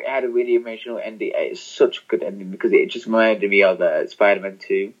it had a really emotional ending. It's such a good ending because it just reminded me of Spider-Man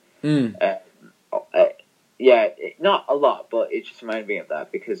 2. Not a lot, but it just reminded me of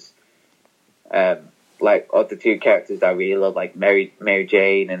that because like of the 2 characters that I really love, like Mary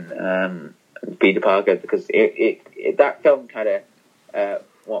Jane and Peter Parker, because that film kind of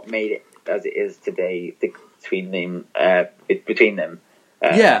what made it as it is today between them.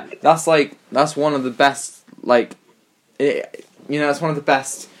 Yeah, that's one of the best, like, it's one of the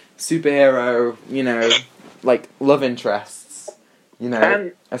best superhero, you know, like, love interests, you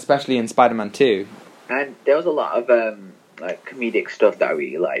know, especially in Spider-Man 2. And there was a lot of like comedic stuff that I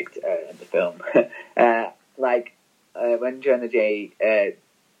really liked in the film, when Jonah J.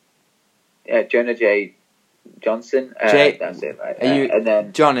 Johnson. That's it, right? And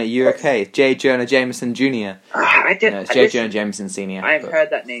then John, are you okay? J. Jonah Jameson Jr. It's J. Jonah Jameson Sr. I've heard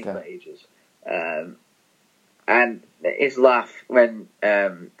that name for ages. And his laugh when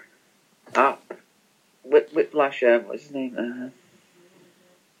Whiplash, what's his name?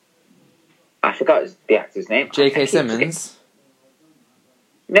 I forgot the actor's name. J.K. Simmons.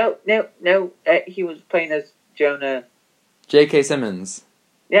 No. He was playing as Jonah. J.K. Simmons.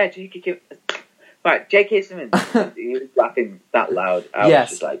 Yeah, J.K. Simmons. He was laughing that loud.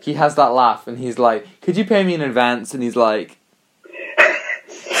 Yes, he has that laugh, and he's like, "Could you pay me in advance?" And he's like,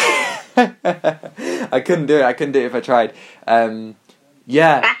 "I couldn't do it if I tried."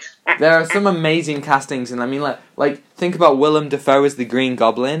 Yeah, there are some amazing castings, and I mean, like think about Willem Dafoe as the Green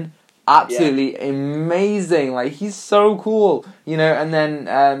Goblin. Absolutely amazing! Like, he's so cool, you know. And then,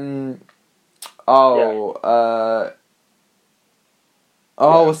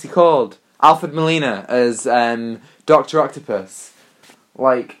 what's he called? Alfred Molina as Dr. Octopus.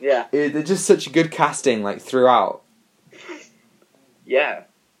 Like, Yeah. they're just such a good casting, like, throughout. Yeah.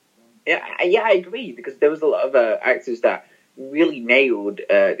 Yeah, I agree, because there was a lot of actors that really nailed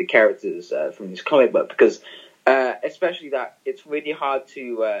the characters from this comic book, because especially that it's really hard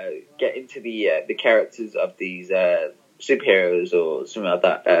to get into the characters of these superheroes or something like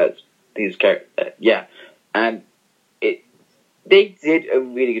that. These characters, yeah, and they did a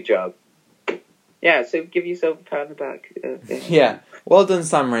really good job. Yeah, so give yourself a pat on the back. Yeah, well done,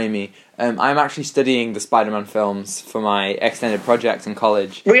 Sam Raimi. I'm actually studying the Spider-Man films for my extended project in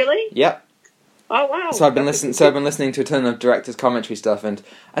college. Really? Yep. Oh wow! So I've been listening to a ton of director's commentary stuff, and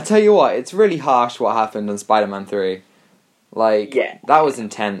I tell you what, it's really harsh what happened on Spider-Man 3. Like, that was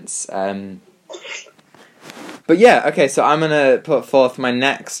intense. But yeah, okay, so I'm gonna put forth my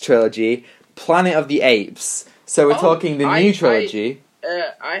next trilogy, Planet of the Apes. So we're talking the new trilogy.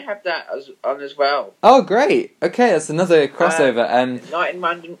 I have that as well. Oh, great! Okay, that's another crossover. Not in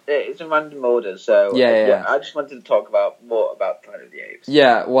random. It's in random order. So yeah. I just wanted to talk more about Planet of the Apes.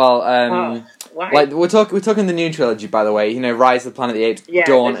 Yeah, well, why? like we're talking the new trilogy, by the way. You know, Rise of the Planet of the Apes,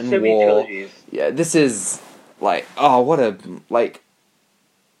 Dawn and so War. Trilogies. Yeah, this is like what a like.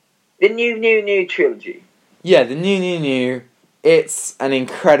 The new trilogy. Yeah, the new. It's an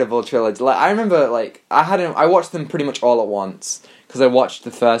incredible trilogy. Like I remember, like I watched them pretty much all at once. Because I watched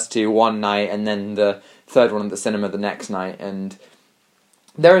the first two one night and then the third one at the cinema the next night, and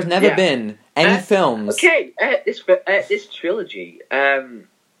there has never been any films. Okay, this trilogy, it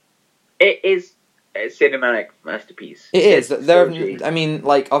is a cinematic masterpiece. It is. I mean,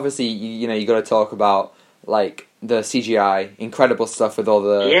 like obviously, you know, you got to talk about like the CGI, incredible stuff with all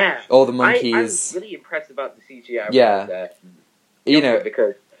the monkeys. I'm really impressed about the CGI. Yeah, you know,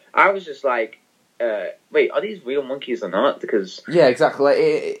 because I was just like. Wait, are these real monkeys or not? Because yeah,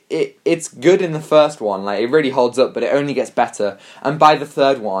 exactly. Like, it's good in the first one. Like it really holds up, but it only gets better. And by the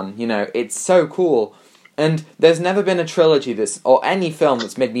third one, you know, it's so cool. And there's never been a trilogy or any film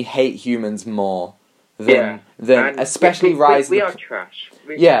that's made me hate humans more than especially Rise. We are trash.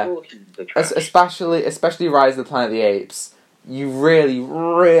 Especially Rise of the Planet of the Apes. You really,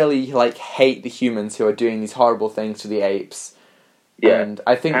 really like hate the humans who are doing these horrible things to the apes. Yeah, and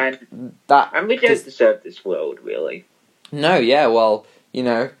I think and we don't deserve this world, really. No, yeah, well, you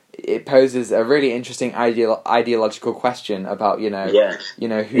know, it poses a really interesting ideological question about, you know,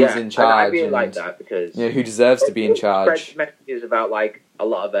 who's in charge. I really like that because who deserves to be in charge. It messages about like a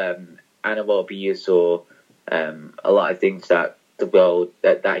lot of animal abuse or a lot of things that the world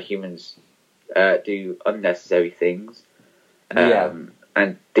that humans do unnecessary things, and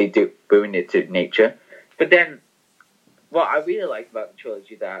they do ruin it to nature, but then. What I really like about the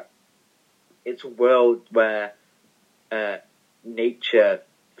trilogy that it's a world where nature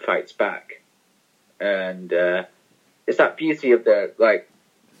fights back, and it's that beauty of the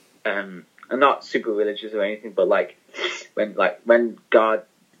I'm not super religious or anything, but when God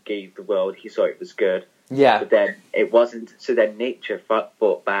gave the world, He saw it was good. Yeah. But then it wasn't. So then nature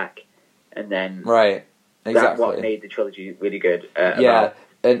fought back, and then right. Exactly. That's what made the trilogy really good. And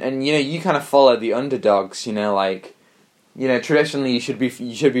you know you kind of follow the underdogs. You know like. You know, traditionally you should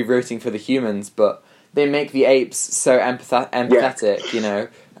be rooting for the humans, but they make the apes so empathetic, you know,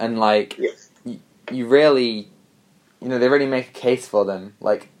 and like you really, you know, they really make a case for them.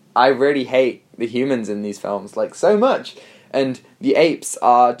 Like I really hate the humans in these films, like so much, and the apes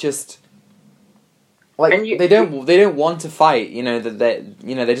are just like they don't want to fight. You know that they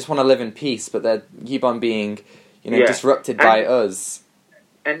just want to live in peace, but they keep on being, you know, disrupted by us.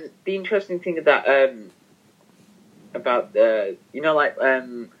 And the interesting thing about that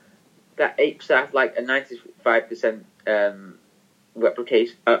apes have like a 95%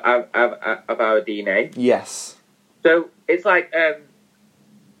 replication of our DNA. Yes. So it's like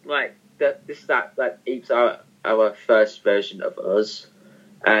that apes are our first version of us,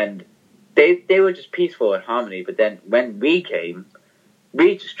 and they were just peaceful and harmony. But then when we came,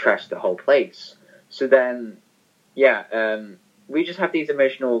 we just trashed the whole place. So then, we just have these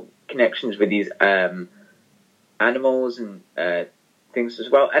emotional connections with these animals and things as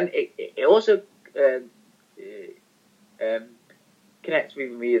well, and it also connects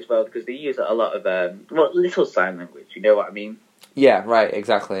with me as well because they use a lot of little sign language. You know what I mean? Yeah. Right.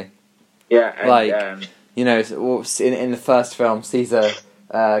 Exactly. Yeah. And, you know, in the first film, Caesar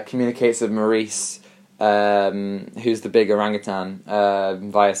communicates with Maurice, who's the big orangutan,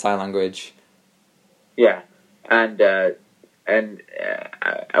 via sign language. Yeah, and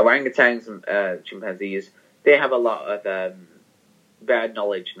orangutans and chimpanzees. They have a lot of better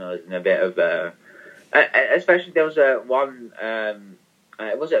knowledge and a bit of especially there was one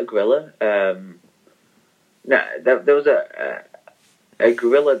was it a gorilla? No, there was a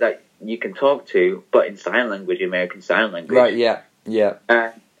gorilla that you can talk to, but in sign language, American Sign Language. Right, yeah.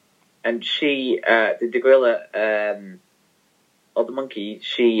 And she, the gorilla, or the monkey,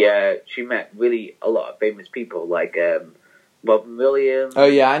 she met really a lot of famous people, like Robin Williams. Oh,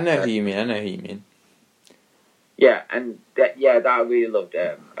 yeah, I know who you mean. Yeah, and that I really loved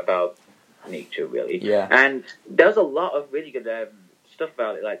about nature, really. Yeah. And there's a lot of really good stuff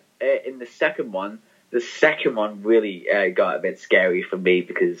about it. Like, in the second one really got a bit scary for me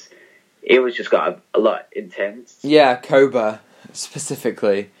because it was just got a lot intense. Yeah, Koba,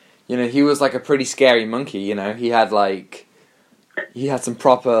 specifically. You know, he was like a pretty scary monkey, you know. He had some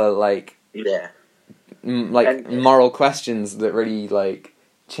proper, like... Yeah. Moral questions that really, like,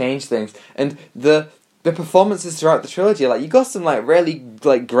 changed things. And the performances throughout the trilogy, like, you got some, like, really,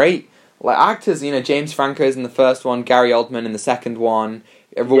 like, great, like, actors. You know, James Franco's in the first one, Gary Oldman in the second one,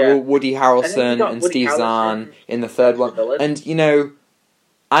 Woody Harrelson and Steve Zahn in the third one. And, you know,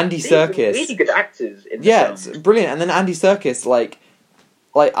 Andy Serkis. Really good actors in the film. It's brilliant. And then Andy Serkis,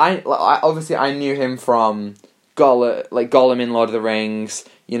 I obviously I knew him from Gollum in Lord of the Rings,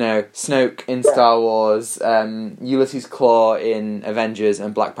 you know, Snoke in Star Wars, Ulysses Klaue in Avengers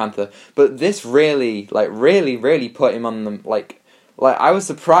and Black Panther. But this really put him on the like I was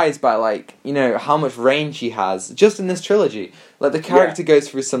surprised by, like, you know, how much range he has just in this trilogy. Like, the character goes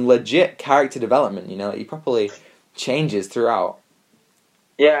through some legit character development, you know, like, he properly changes throughout.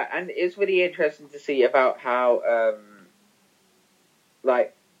 Yeah, and it's really interesting to see about how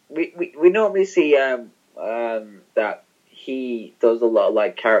we normally see that he does a lot of,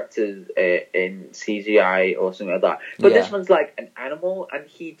 like, characters in CGI or something like that. But this one's like an animal, and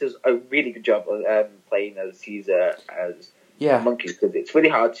he does a really good job of playing as Caesar as a monkey, because it's really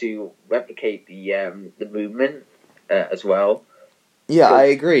hard to replicate the movement as well. Yeah, I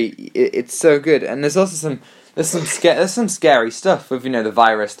agree. It's so good, and there's also some scary stuff with, you know, the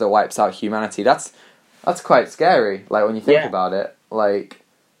virus that wipes out humanity. That's quite scary. Like, when you think about it, like.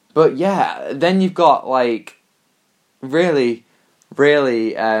 But yeah, then you've got, like, really,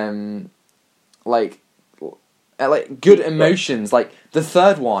 like good emotions. Like, the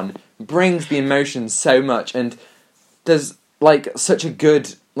third one brings the emotions so much, and there's, like, such a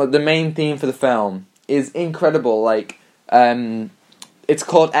good, like, the main theme for the film is incredible. Like, it's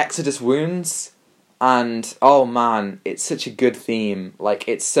called Exodus Wounds, and, oh man, it's such a good theme. Like,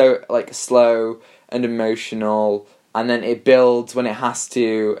 it's so, like, slow and emotional, and then it builds when it has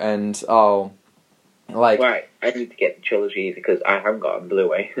to, and, like... Right, I need to get the trilogy because I haven't got it on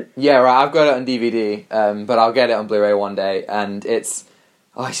Blu-ray. Yeah, right, I've got it on DVD, but I'll get it on Blu-ray one day, and it's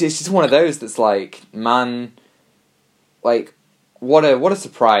just one of those that's like, man, like, what a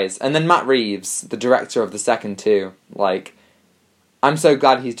surprise. And then Matt Reeves, the director of the second two, like, I'm so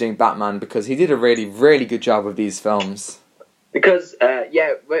glad he's doing Batman because he did a really, really good job with these films. Because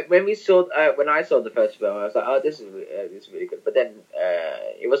when I saw the first film, I was like, oh, this is really good. But then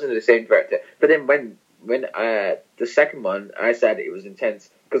it wasn't the same director. But then when the second one, I said it was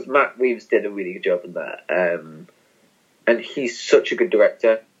intense because Matt Reeves did a really good job in that, and he's such a good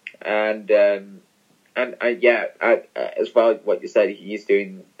director. And as well as what you said, he's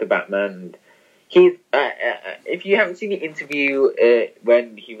doing the Batman. He, if you haven't seen the interview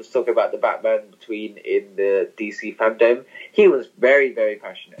when he was talking about the Batman in the DC fandom, he was very, very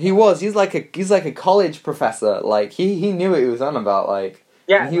passionate. He was. He's like a college professor. Like he knew what he was on about. Like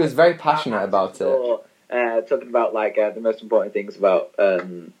he was very passionate about it. Or, talking about like the most important things about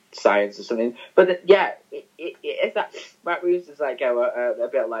science or something. But it's that Matt Reeves is like a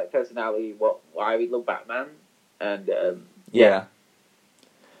bit like personality. Why we love Batman and yeah.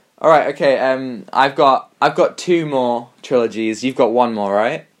 All right, okay. I've got two more trilogies. You've got one more,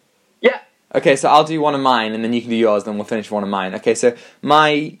 right? Yeah. Okay, so I'll do one of mine, and then you can do yours, then we'll finish one of mine. Okay, so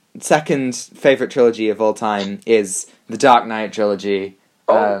my second favorite trilogy of all time is the Dark Knight trilogy.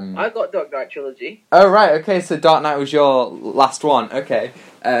 I got Dark Knight trilogy. Oh right, okay. So Dark Knight was your last one. Okay.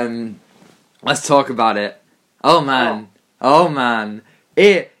 Let's talk about it. Oh man,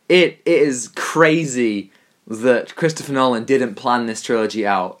 it is crazy that Christopher Nolan didn't plan this trilogy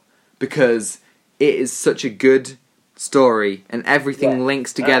out. Because it is such a good story, and everything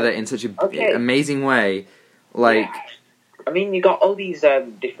links together in such an amazing way. Like, I mean, you got all these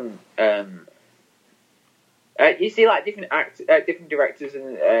different. You see, like different directors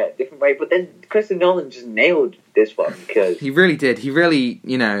in a different way, but then Christopher Nolan just nailed this one because he really did. He really,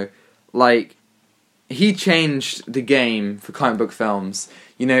 you know, like he changed the game for comic book films.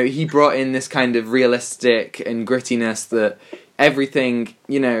 You know, he brought in this kind of realistic and grittiness that. Everything,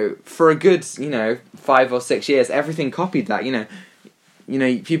 you know, for a good, 5 or 6 years, everything copied that, you know,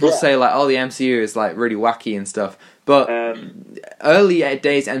 people say, like, oh, the MCU is, like, really wacky and stuff, but But early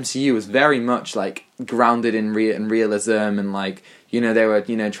days MCU was very much like grounded in realism, and like, you know, they were,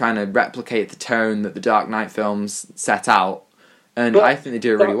 you know, trying to replicate the tone that the Dark Knight films set out, and I think they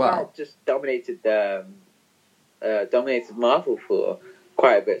do it really well. Dark Knight just dominated Marvel for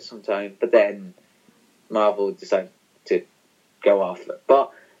quite a bit sometimes, but then Marvel decided to go off.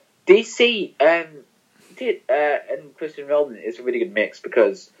 But DC and Christian Nolan is a really good mix,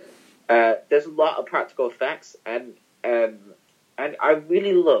 because there's a lot of practical effects, and I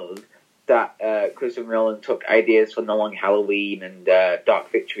really love that Christian Nolan took ideas from The Long Halloween and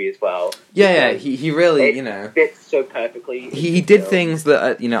Dark Victory as well. Yeah, he really, you know, fits so perfectly. He did things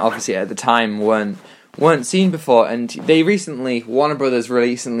that, you know, obviously at the time weren't seen before, and they Warner Brothers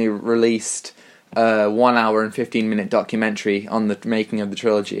recently released a 1 hour and 15-minute documentary on the making of the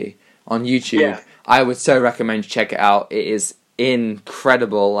trilogy on YouTube. Yeah. I would so recommend you check it out. It is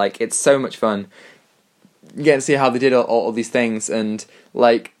incredible. Like, it's so much fun. You get to see how they did all these things, and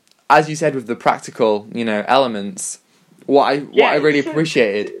like, as you said, with the practical, you know, elements, what I really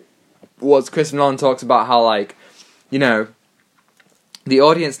appreciated was Christopher Nolan talks about how, like, you know, the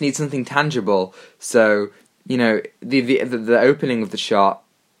audience needs something tangible. So, you know, the opening of the shot,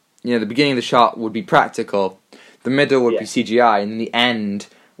 you know, the beginning of the shot would be practical, the middle would be CGI, and the end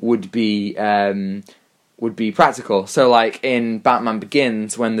would be practical. So, like in Batman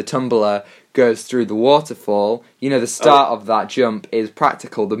Begins, when the tumbler goes through the waterfall, you know, the start of that jump is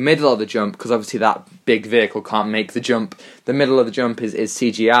practical. The middle of the jump, because obviously that big vehicle can't make the jump, the middle of the jump is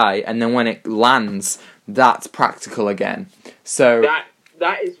CGI, and then when it lands, that's practical again. So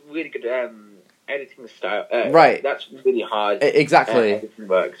that is really good editing style. Right. That's really hard. Exactly. Editing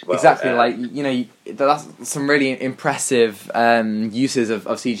works well. Exactly. Like, you know, that's some really impressive uses of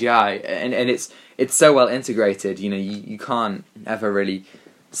CGI, and it's so well integrated. You know, you can't ever really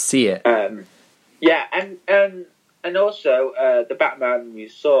see it. Yeah, and also the Batman you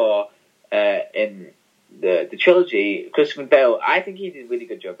saw in the trilogy, Christian Bale, I think he did a really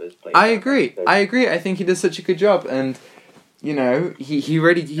good job as playing. I agree. I think he does such a good job, and you know, he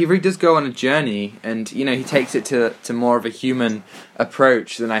really does go on a journey, and you know, he takes it to more of a human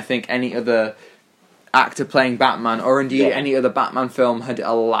approach than I think any other actor playing Batman, or indeed any other Batman film, had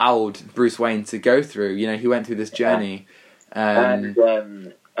allowed Bruce Wayne to go through. You know, he went through this journey. We've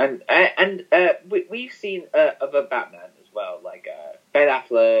seen other Batman as well, like Ben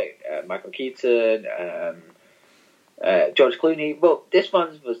Affleck, Michael Keaton, George Clooney. Well, this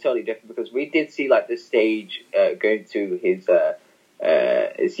one was totally different, because we did see like the stage going through his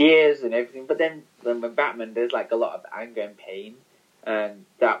years and everything. But then when Batman, there's like a lot of anger and pain, and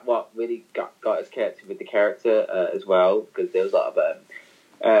that what really got his character with the character as well, because there was a lot of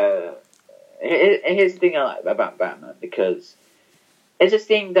here's the thing I like about Batman, because it's this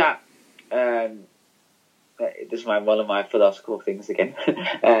thing that this is one of my philosophical things again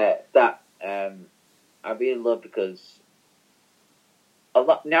that I really love, because a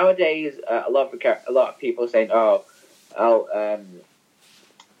lot nowadays a lot of people are saying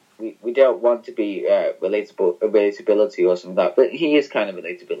we don't want to be relatability or something like that, but he is kind of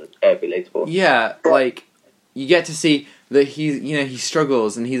relatable. Yeah, like you get to see that he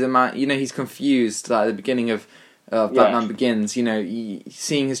struggles, and he's a man, you know, he's confused like, at the beginning of Batman Begins, you know,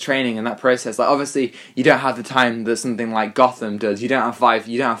 seeing his training and that process. Like, obviously, you don't have the time that something like Gotham does. You don't have five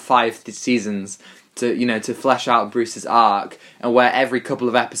seasons to flesh out Bruce's arc, and where every couple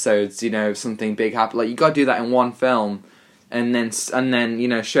of episodes, you know, something big happens. Like, you got to do that in one film, and then you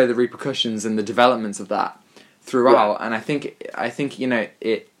know, show the repercussions and the developments of that throughout. Yeah. And I think you know,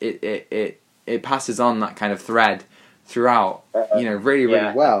 it passes on that kind of thread throughout, you know, really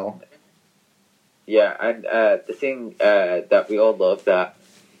well. Yeah, and the thing that we all love that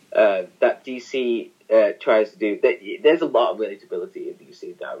DC tries to do, there's a lot of relatability in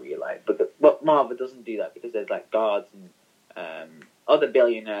DC that I really like, but Marvel doesn't do that, because there's like gods and other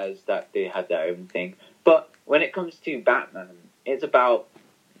billionaires that they have their own thing. But when it comes to Batman, it's about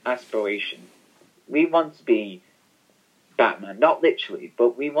aspiration. We want to be Batman, not literally,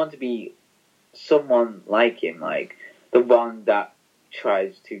 but we want to be someone like him, like the one that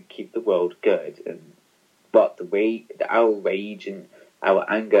tries to keep the world good, but our rage and our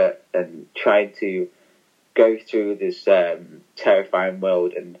anger, and trying to go through this terrifying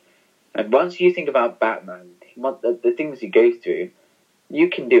world, and once you think about Batman, the things you go through, you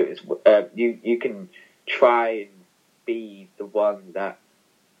can do it. You can try and be the one that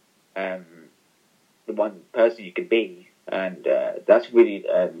the one person you could be, and that's really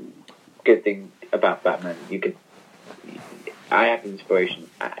good thing about Batman. I have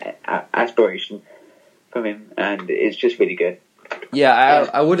aspiration from him, and it's just really good. Yeah,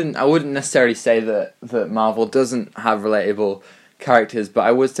 I wouldn't necessarily say that Marvel doesn't have relatable characters, but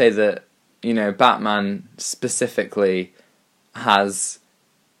I would say that, you know, Batman specifically has,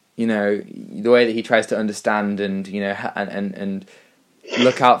 you know, the way that he tries to understand and, you know, and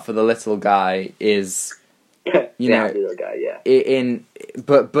look out for the little guy is, you know, little guy,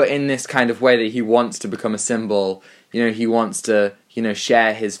 but in this kind of way that he wants to become a symbol. You know, he wants to, you know,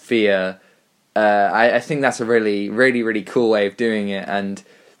 share his fear. I think that's a really, really, really cool way of doing it, and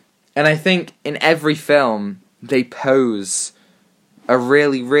I think in every film they pose a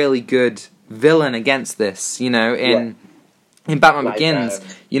really, really good villain against this. You know, in Batman Begins,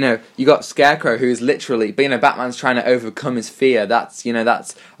 you know, you got Scarecrow, who is literally, but you know, Batman's trying to overcome his fear. That's, you know,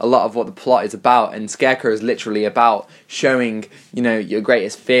 that's a lot of what the plot is about, and Scarecrow is literally about showing, you know, your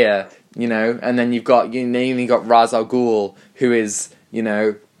greatest fear. You know, and then you've got Ra's al Ghul, who is, you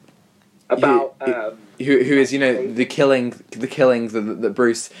know, about who is, you know, the killings that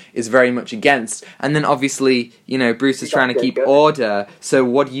Bruce is very much against, and then obviously, you know, Bruce is trying to keep order. So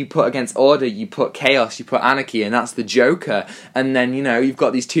what do you put against order? You put chaos, you put anarchy, and that's the Joker. And then, you know, you've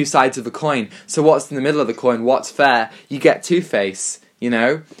got these two sides of a coin. So what's in the middle of the coin? What's fair? You get Two-Face. You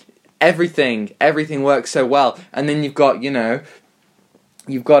know, everything works so well, and then you've got, you know,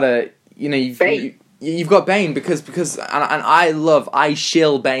 you've got you've got Bane because and I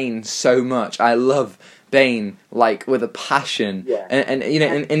shill Bane so much. I love Bane like with a passion. Yeah. And you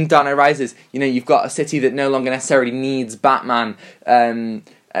know, in Dark Knight Rises, you know, you've got a city that no longer necessarily needs Batman.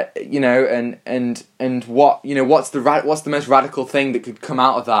 You know, and what, you know, what's the most radical thing that could come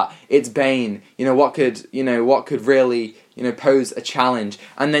out of that? It's Bane. You know, what could really, you know, pose a challenge,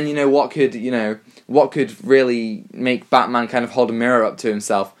 and then, you know, what could really make Batman kind of hold a mirror up to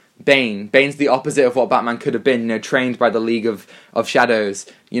himself? Bane. Bane's the opposite of what Batman could have been, you know, trained by the League of Shadows,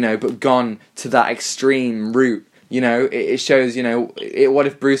 you know, but gone to that extreme route. You know, it shows, you know, what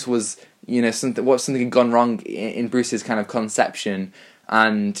if Bruce was, you know, something had gone wrong in Bruce's kind of conception,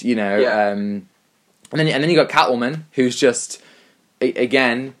 and, you know, and then you got Catwoman, who's just,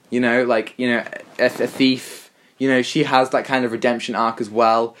 again, you know, like, you know, a thief. You know, she has that kind of redemption arc as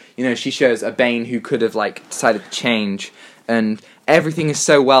well. You know, she shows a Bane who could have, like, decided to change. And everything is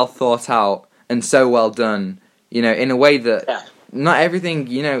so well thought out and so well done, you know, in a way that not everything,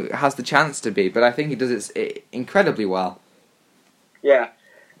 you know, has the chance to be. But I think he does it incredibly well. Yeah.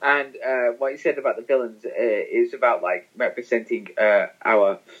 And what you said about the villains is about, like, representing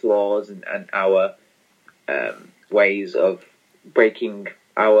our flaws and our ways of breaking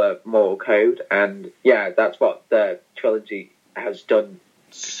our moral code, and yeah, that's what the trilogy has done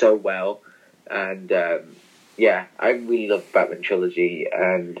so well. And yeah, I really love Batman trilogy,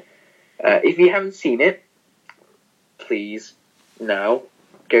 and if you haven't seen it, please now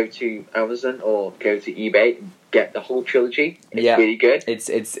go to Amazon or go to eBay and get the whole trilogy. It's really good.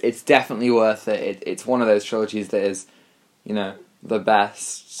 It's definitely worth it. It's one of those trilogies that is, you know, the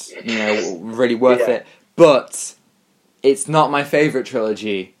best, you know, really worth it. But it's not my favourite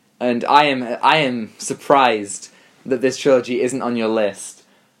trilogy, and I am surprised that this trilogy isn't on your list.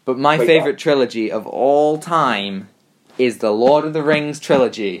 But my favourite trilogy of all time is the Lord of the Rings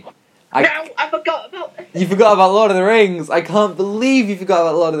trilogy. I forgot about that. You forgot about Lord of the Rings. I can't believe you forgot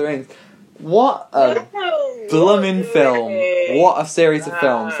about Lord of the Rings. What a blooming film. What a series of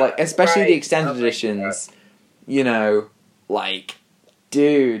films. Like, especially the extended editions. You know, like,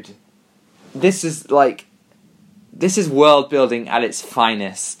 dude, this is world building at its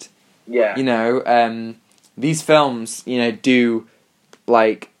finest. Yeah. You know, these films, you know, do,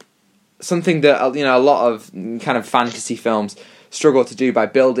 like, something that, you know, a lot of kind of fantasy films struggle to do by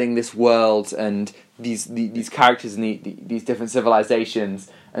building this world and these characters and these different civilizations,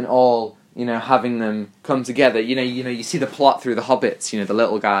 and all, you know, having them come together. You know, you see the plot through the hobbits, you know, the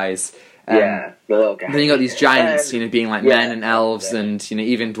little guys. The little guys. Then you got these giants, you know, being like men and elves and, you know,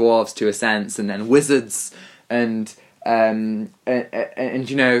 even dwarves to a sense, and wizards, and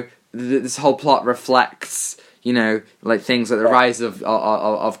you know, this whole plot reflects, you know, like things like the rise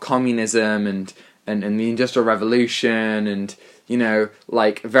of communism and the Industrial Revolution, and, you know,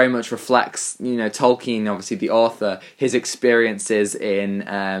 like very much reflects, you know, Tolkien, obviously the author, his experiences in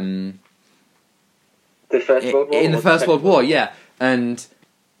the First World War. In the First World War, yeah. And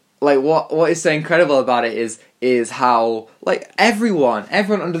like what is so incredible about it is how, like, everyone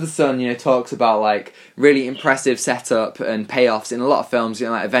under the sun, you know, talks about, like, really impressive setup and payoffs in a lot of films, you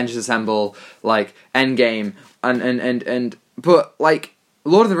know, like Avengers Assemble, like Endgame, and but, like,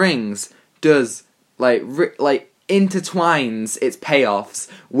 Lord of the Rings does, like, intertwines its payoffs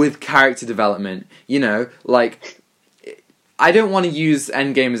with character development, you know, like, I don't want to use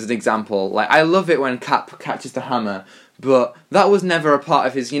Endgame as an example. Like, I love it when Cap catches the hammer, but that was never a part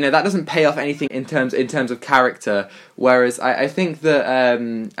of his. That doesn't pay off anything in terms of character. Whereas I think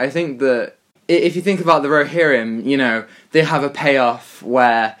that if you think about the Rohirrim, they have a payoff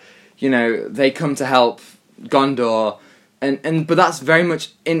where they come to help Gondor, but that's very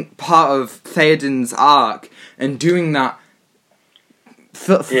much in part of Theoden's arc, and doing that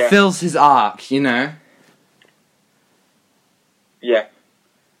fulfills his arc. Yeah,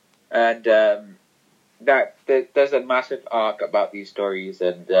 and there's a massive arc about these stories,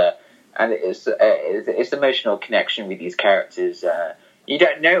 and it's emotional connection with these characters. You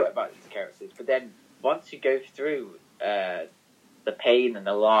don't know about these characters, but then once you go through the pain and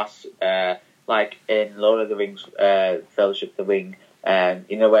the loss, like in Lord of the Rings, Fellowship of the Ring, when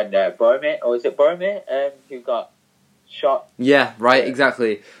Boromir, or is it Boromir, who got shot? Yeah, right,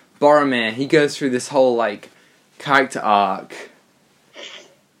 exactly. Boromir, he goes through this whole character arc.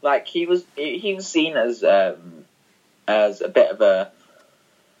 Like he was seen as a bit of a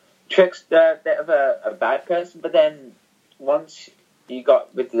trickster, a bit of a bad person, but then once you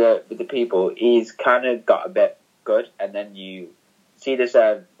got with the people, he's kind of got a bit good, and then you see this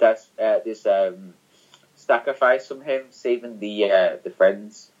sacrifice from him saving the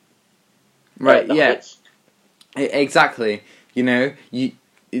friends. Right. The yeah. Heights. Exactly. The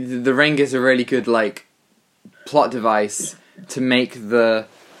ring is a really good plot device to make the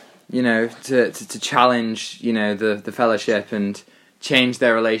to challenge the Fellowship and change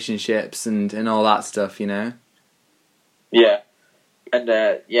their relationships and all that stuff. Yeah. And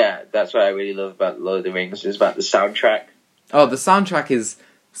that's what I really love about Lord of the Rings, is about the soundtrack. Oh, the soundtrack is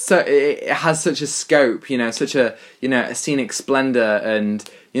it has such a scope, such a a scenic splendor, and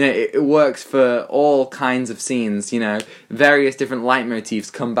it works for all kinds of scenes. Various different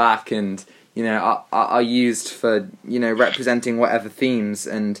leitmotifs come back and are used for representing whatever themes,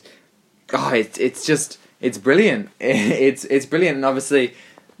 and it's brilliant. It's brilliant, and obviously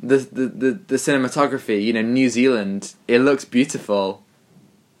the cinematography. New Zealand, it looks beautiful.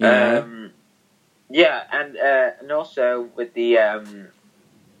 Yeah, and also with the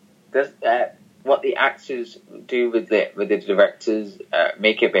what the actors do with the directors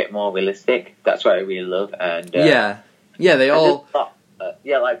make it a bit more realistic. That's what I really love. And they all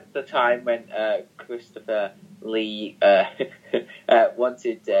like the time when Christopher Lee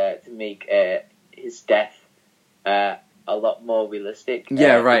wanted to make his death a lot more realistic.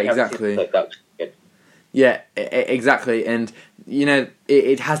 Yeah, right, exactly. That was good. Yeah, exactly, and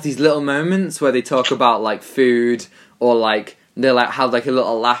it has these little moments where they talk about food, or they have a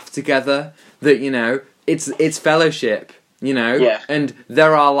little laugh together. That it's fellowship, Yeah. and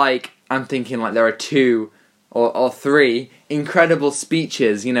there are I'm thinking there are 2 or 3 incredible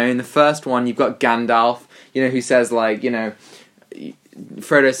speeches. In the first one you've got Gandalf, who says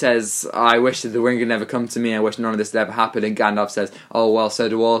Frodo says, "I wish that the ring had never come to me. I wish none of this had ever happened." And Gandalf says, "Oh well, so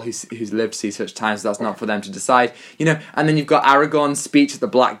do all who's lived to see such times. So that's not for them to decide." And then you've got Aragorn's speech at the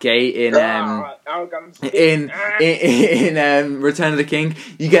Black Gate in Return of the King.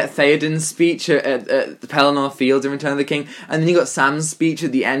 You get Theoden's speech at the Pelennor Fields in Return of the King, and then you got Sam's speech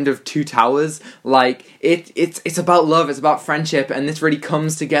at the end of Two Towers. It's about love. It's about friendship, and this really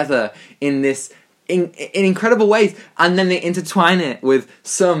comes together in this. In incredible ways, and then they intertwine it with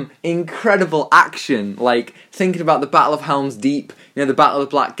some incredible action, thinking about the Battle of Helm's Deep, the Battle of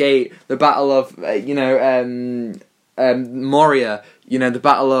Black Gate, the Battle of Moria, the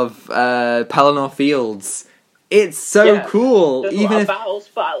Battle of Pelennor Fields. It's so cool. Even if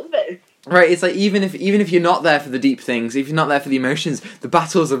right, it's even if you're not there for the deep things, if you're not there for the emotions, the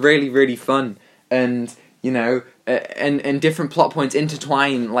battles are really, really fun, and and different plot points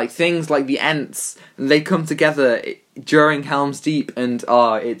intertwine, things like the Ents, they come together during Helm's Deep, and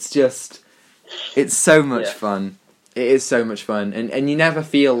it's so much fun. It is so much fun, and you never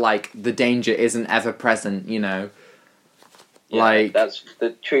feel like the danger isn't ever present, Yeah, that's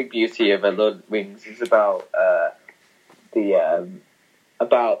the true beauty of a Lord of the Rings. Is about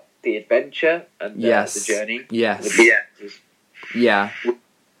the adventure and the journey. Yes. With the actors. Yeah.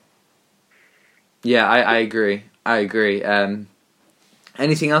 Yeah, I agree.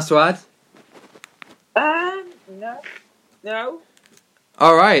 Anything else to add? No.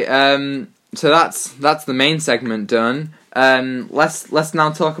 All right. So that's the main segment done. Let's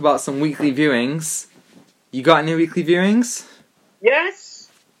now talk about some weekly viewings. You got any weekly viewings? Yes.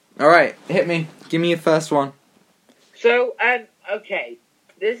 All right, hit me. Give me your first one. So, okay.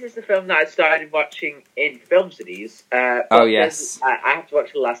 This is the film that I started watching in film cities. Oh yes. I have to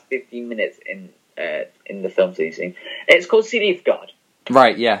watch the last 15 minutes in the film city scene. It's called City of God.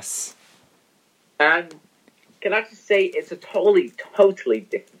 Right. Yes. And can I just say it's a totally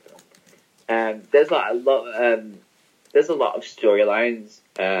different film. There's like there's a lot of storylines,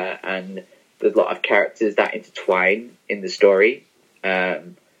 and there's a lot of characters that intertwine in the story,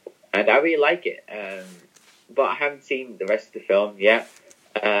 and I really like it. But I haven't seen the rest of the film yet.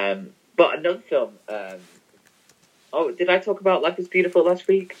 But another film. Oh, did I talk about Life is Beautiful last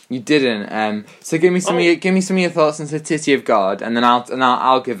week? You didn't. So give me some of your thoughts on the City of God, and then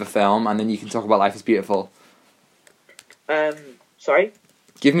I'll give a film, and then you can talk about Life is Beautiful. Sorry.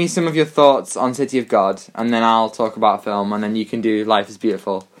 Give me some of your thoughts on City of God, and then I'll talk about a film, and then you can do Life is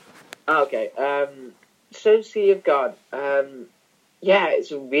Beautiful. Okay. So City of God. Yeah,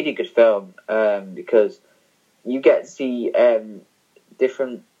 it's a really good film. Because you get to see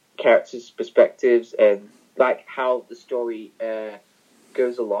different characters' perspectives and like how the story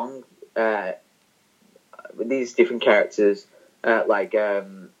goes along with these different characters.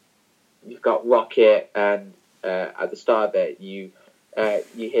 You've got Rocket, and at the start of it, you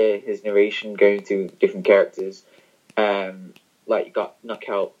hear his narration going through different characters. Like you got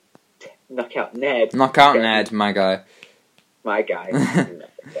Knockout Ned. Knockout Ned, my guy. My guy.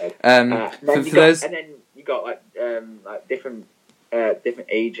 And then you got like different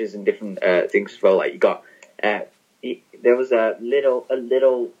ages and different things as well. Like you got there was a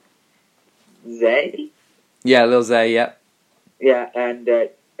little Zay. Yeah, Lil Zay. Yeah. Yeah, and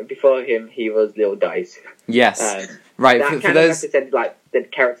before him, he was Lil Dice. Yes. Right. That kind of represented like the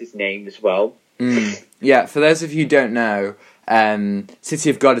character's name as well. Yeah. For those of you who don't know, City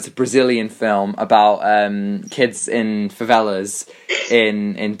of God is a Brazilian film about kids in favelas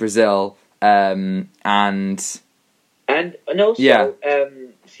in Brazil, and also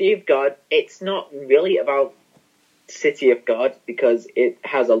City of God. It's not really about City of God because it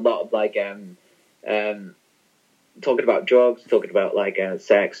has a lot of like talking about drugs, talking about like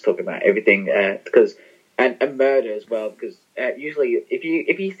sex, talking about everything because and murder as well because usually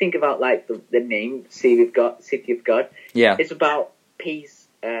if you think about like the name City of God, yeah, it's about peace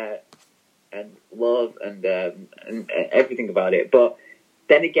and love and everything about it. But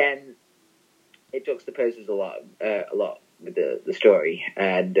then again, it juxtaposes a lot with the story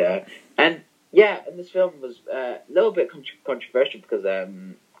and yeah, and this film was a little bit controversial because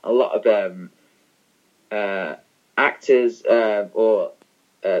a lot of actors or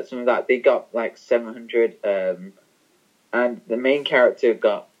something like that, they got like 700 and the main character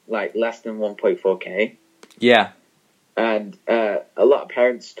got like less than 1.4k. Yeah. And a lot of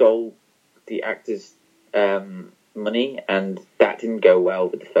parents stole the actors' money, and that didn't go well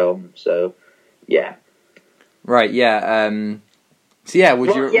with the film. So, yeah. Right. Yeah. So yeah,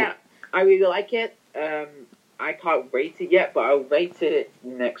 Yeah, I really like it. I can't rate it yet, but I'll rate it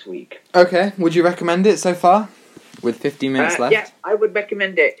next week. Okay. Would you recommend it so far? With 15 minutes left? Yeah, I would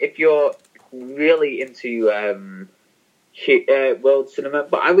recommend it if you're really into world cinema.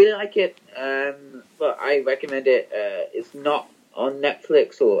 But I really like it. But I recommend it. It's not on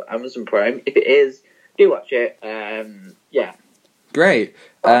Netflix or Amazon Prime. If it is, do watch it. Yeah. Great.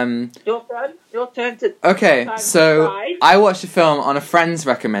 Your turn to... Okay, so I watched a film on a friend's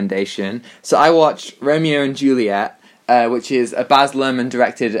recommendation. So I watched Romeo and Juliet, which is a Baz Luhrmann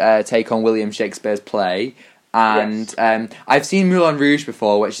directed take on William Shakespeare's play. And yes. I've seen Moulin Rouge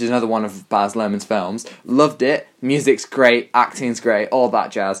before, which is another one of Baz Luhrmann's films. Loved it. Music's great, acting's great, all that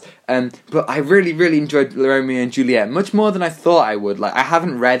jazz. But I really, really enjoyed Romeo and Juliet much more than I thought I would. Like, I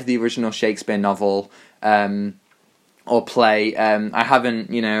haven't read the original Shakespeare novel or play. I haven't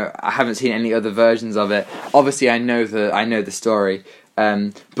seen any other versions of it. Obviously, I know the story.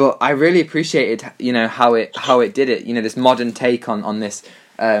 But I really appreciated, how it did it. This modern take on this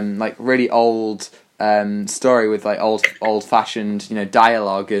like really old story with like old fashioned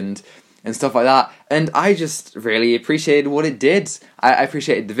dialogue and stuff like that, and I just really appreciated what it did. I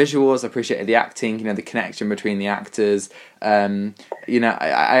appreciated the visuals, I appreciated the acting, the connection between the actors. I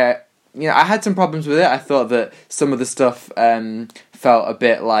had some problems with it. I thought that some of the stuff felt a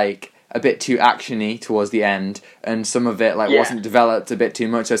bit too actiony towards the end, and some of it wasn't developed a bit too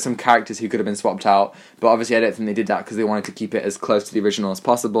much. There's some characters who could have been swapped out, but obviously I don't think they did that because they wanted to keep it as close to the original as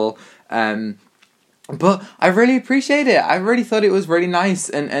possible. But I really appreciate it. I really thought it was really nice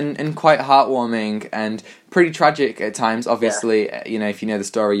and quite heartwarming and pretty tragic at times. Obviously, if you know the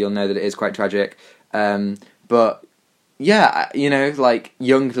story, you'll know that it is quite tragic. But yeah, like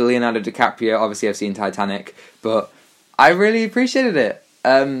young Leonardo DiCaprio. Obviously, I've seen Titanic, but I really appreciated it.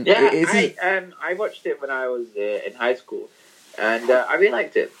 I watched it when I was in high school, and I really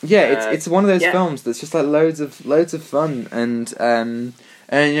liked it. Yeah, it's one of those films that's just like loads of fun and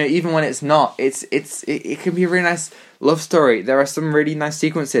And even when it's not, it can be a really nice love story. There are some really nice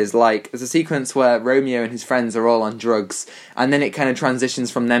sequences, like there's a sequence where Romeo and his friends are all on drugs, and then it kind of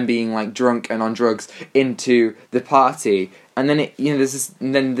transitions from them being like drunk and on drugs into the party, and then this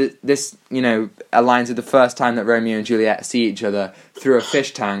aligns with the first time that Romeo and Juliet see each other through a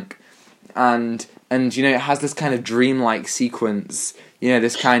fish tank, and it has this kind of dreamlike sequence,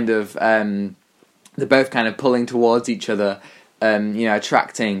 this kind of they're both kind of pulling towards each other,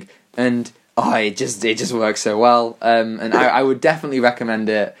 attracting, and it just works so well, and I would definitely recommend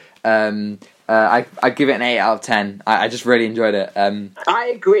it. I give it an 8 out of 10. I just really enjoyed it.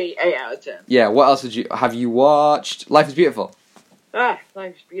 I agree, 8 out of 10. Yeah, what else have you watched? Life is Beautiful. Life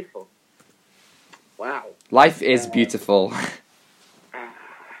is Beautiful. Wow. Life is beautiful.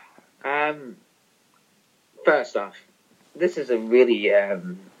 First off, this is a really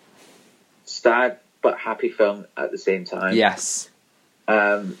sad but happy film at the same time. Yes.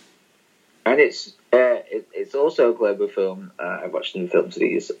 And it's also a global film. I watched it in film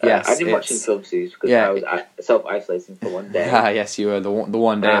cities. Yes, I didn't watch it in film cities because I was self-isolating for one day. Yes, you were the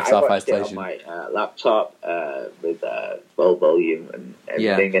one day of self-isolation. I watched it on my laptop with full volume and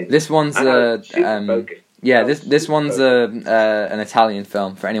everything. Yeah. And this one's this one's an Italian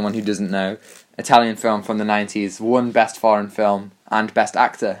film, for anyone who doesn't know. Italian film from the 90s, won Best Foreign Film and Best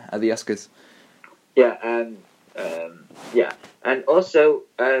Actor at the Oscars. Yeah, and also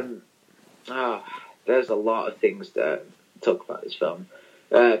there's a lot of things to talk about this film.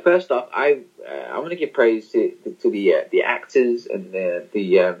 First off, I want to give praise to the actors and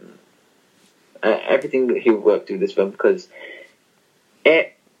the everything who worked through this film, because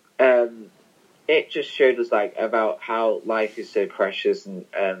it just showed us about how life is so precious, and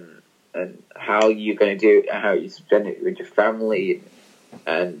how you're going to do it, and how you spend it with your family,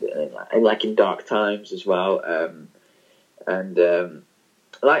 and in dark times as well. The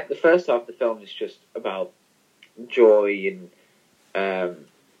first half of the film is just about joy, and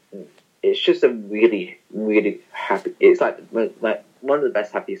it's just a really, really happy. It's like one of the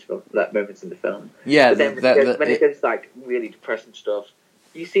best happiest moments in the film. Yeah, but then when it gets really depressing stuff,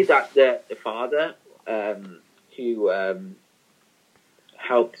 you see that the father who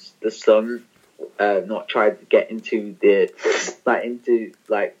helps the son not try to get into the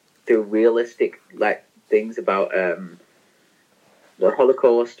realistic things about the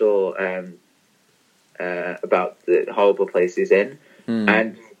Holocaust, or about the horrible place he's in,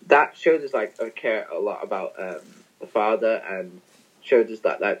 and that shows us I care a lot about the father, and shows us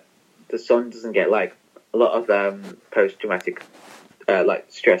that the son doesn't get a lot of post-traumatic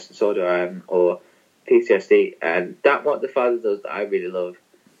stress disorder or PTSD, and that what the father does that I really love.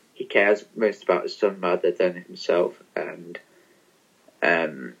 He cares most about his son rather than himself, and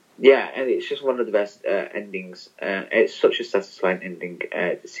and it's just one of the best endings. It's such a satisfying ending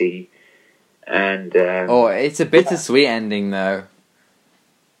to see, and it's a bittersweet ending though.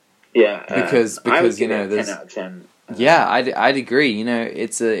 Yeah, because there's 10 out of 10. Yeah, I'd agree.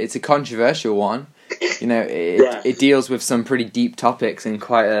 It's a controversial one. It deals with some pretty deep topics in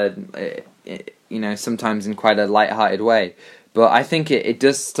quite a sometimes in quite a light-hearted way. But I think it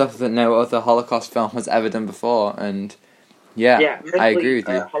does stuff that no other Holocaust film has ever done before, and I agree with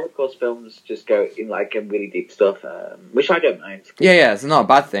you. Holocaust films just go in a really deep stuff, which I don't mind. Yeah, it's not a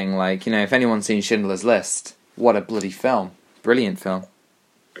bad thing. If anyone's seen Schindler's List, what a bloody film! Brilliant film.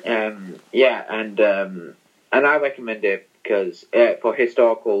 And I recommend it because for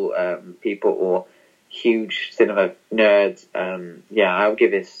historical people or huge cinema nerds, I'll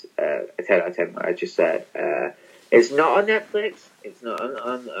give this a 10 out of 10. What I just said. It's not on Netflix. It's not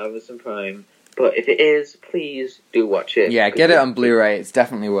on Amazon Prime. But if it is, please do watch it. Yeah, get it on Blu-ray. It's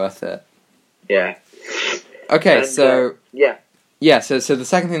definitely worth it. Yeah. Okay, and, so... Yeah, so the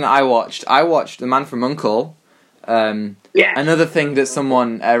second thing that I watched The Man from U.N.C.L.E. Another thing that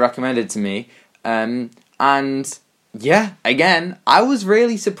someone recommended to me. Again, I was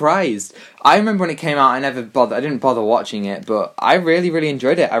really surprised. I remember when it came out, I didn't bother watching it, but I really, really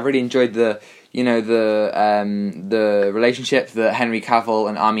enjoyed it. I really enjoyed the relationship that Henry Cavill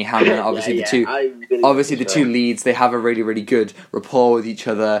and Armie Hammer, the two leads, they have a really, really good rapport with each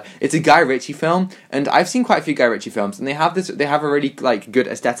other. It's a Guy Ritchie film, and I've seen quite a few Guy Ritchie films, and they have a really good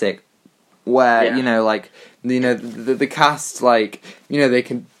aesthetic where the cast they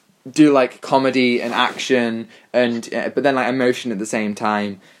can do comedy and action and but then emotion at the same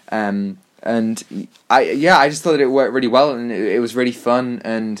time, and I just thought that it worked really well, and it was really fun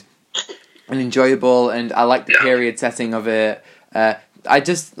and enjoyable, and I liked the period setting of it. I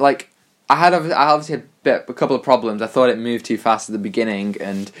obviously had a couple of problems. I thought it moved too fast at the beginning,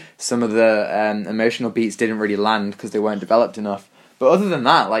 and some of the emotional beats didn't really land because they weren't developed enough. But other than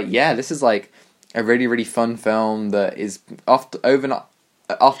that, like, yeah, this is like a really, really fun film that is often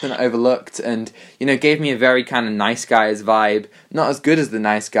overlooked, and gave me a very kind of Nice Guys vibe. Not as good as the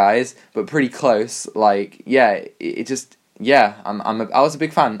Nice Guys, but pretty close. Like, yeah, it just, yeah, I was a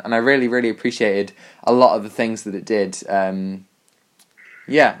big fan, and I really, really appreciated a lot of the things that it did.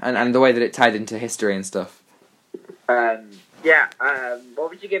 Yeah, and the way that it tied into history and stuff. What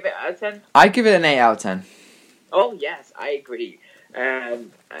would you give it out of 10? I'd give it an 8 out of 10. Oh, yes, I agree.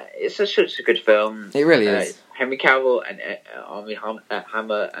 It's such a good film. It really is. Henry Cavill and Armie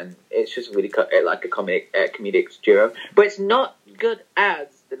Hammer, and it's just really like a comedic duo. But it's not good as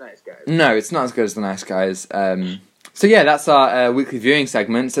The Nice Guys. No, it's not as good as The Nice Guys. So yeah, that's our weekly viewing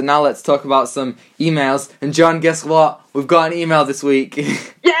segment. So now let's talk about some emails. And John, guess what? We've got an email this week.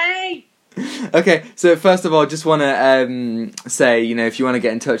 Yay! Okay, so first of all, just want to say, if you want to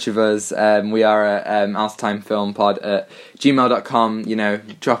get in touch with us, we are at outoftimefilmpod@gmail.com.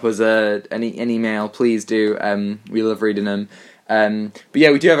 Drop us an email, please do. We love reading them. But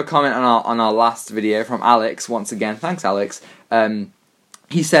yeah, we do have a comment on our last video from Alex. Once again, thanks, Alex.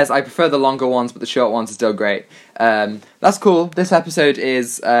 He says, I prefer the longer ones, but the short ones are still great. That's cool. This episode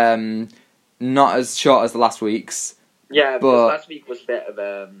is not as short as the last week's. Yeah, but last week was a bit of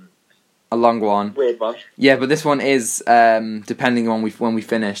a long one. Weird one. Yeah, but this one is, depending on when we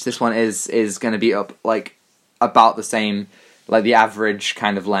finish, this one is going to be up, like, about the same, like, the average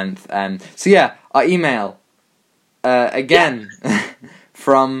kind of length. So yeah, our email, again,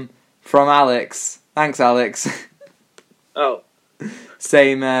 from Alex. Thanks, Alex. Oh.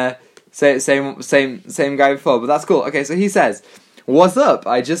 Same guy before, but that's cool. Okay, so he says, what's up?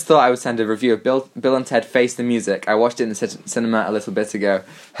 I just thought I would send a review of Bill and Ted Face the Music. I watched it in the cinema a little bit ago.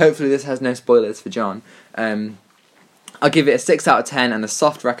 Hopefully this has no spoilers for John. I'll give it a 6 out of 10 and a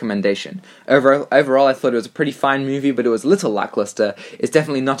soft recommendation. Overall, I thought it was a pretty fine movie, but it was a little lackluster. It's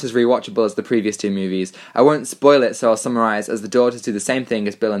definitely not as rewatchable as the previous two movies. I won't spoil it, so I'll summarise as the daughters do the same thing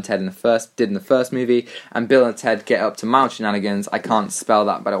as Bill and Ted did in the first movie, and Bill and Ted get up to mild shenanigans. I can't spell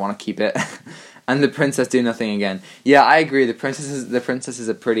that, but I want to keep it. And the princess do nothing again. Yeah, I agree. The princesses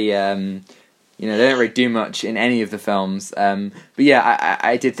are pretty. They don't really do much in any of the films. But yeah,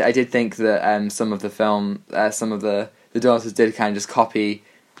 I did think that some of the daughters did kind of just copy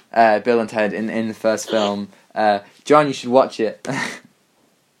Bill and Ted in the first film. John, you should watch it.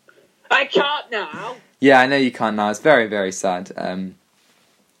 I can't now. Yeah, I know you can't now. It's very, very sad.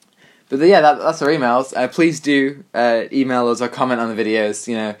 But yeah, that's our emails. Please do email us or comment on the videos.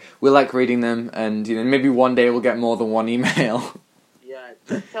 We like reading them, and maybe one day we'll get more than one email. Yeah,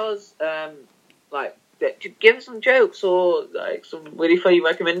 tell us give us some jokes or like some really funny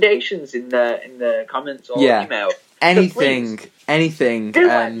recommendations in the comments or email. Anything. Do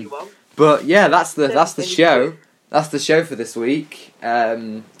what you want. But yeah, that's the show. That's the show for this week.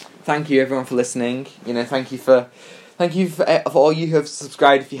 Thank you everyone for listening. Thank you for all you who have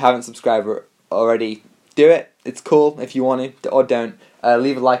subscribed. If you haven't subscribed already, do it. It's cool if you want to, or don't.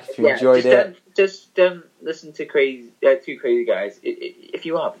 Leave a like if you enjoyed it. Just don't listen to two crazy guys. If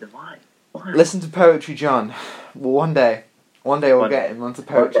you are, then why? Listen to Poetry John. Well, one day we'll get him onto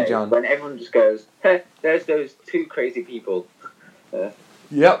Poetry John. When everyone just goes, hey, there's those two crazy people.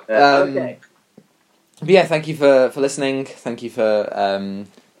 Yep. Okay. But yeah, thank you for listening. Thank you for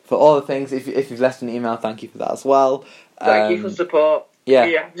all the things. If you've left an email, thank you for that as well. Thank you for support. Yeah.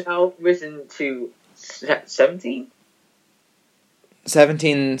 We have now risen to 17?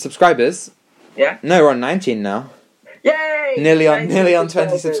 17 subscribers? Yeah. No, we're on 19 now. Yay! Nearly on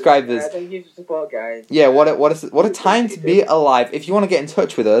 20 subscribers. Thank you for support, guys. Yeah, what a time to be alive. If you want to get in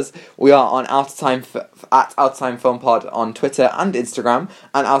touch with us, we are on at OutOfTimeFilmPod on Twitter and Instagram,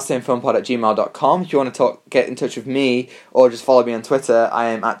 and OutOfTimeFilmPod@gmail.com. If you want to get in touch with me, or just follow me on Twitter, I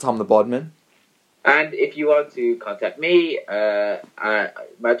am at Tom the Bodman. And if you want to contact me,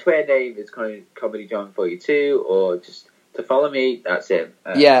 my Twitter name is ComedyJohn42, or just to follow me, that's it.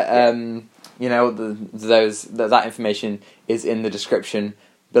 That information is in the description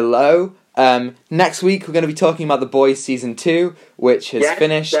below. Next week we're going to be talking about The Boys Season 2, which has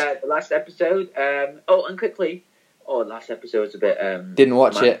finished. The last episode. And quickly. Last episode's a bit... Didn't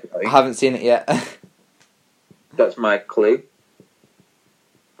watch it. I haven't seen it yet. That's my clue.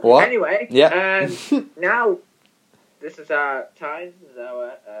 What? Anyway, yeah. Now, this is our time. This is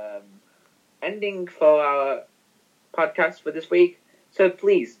our ending for our podcast for this week. So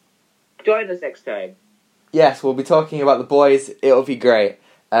please, join us next time. Yes, we'll be talking about The Boys. It'll be great.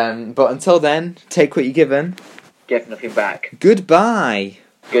 But until then, take what you're given. Give nothing back. Goodbye.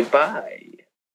 Goodbye.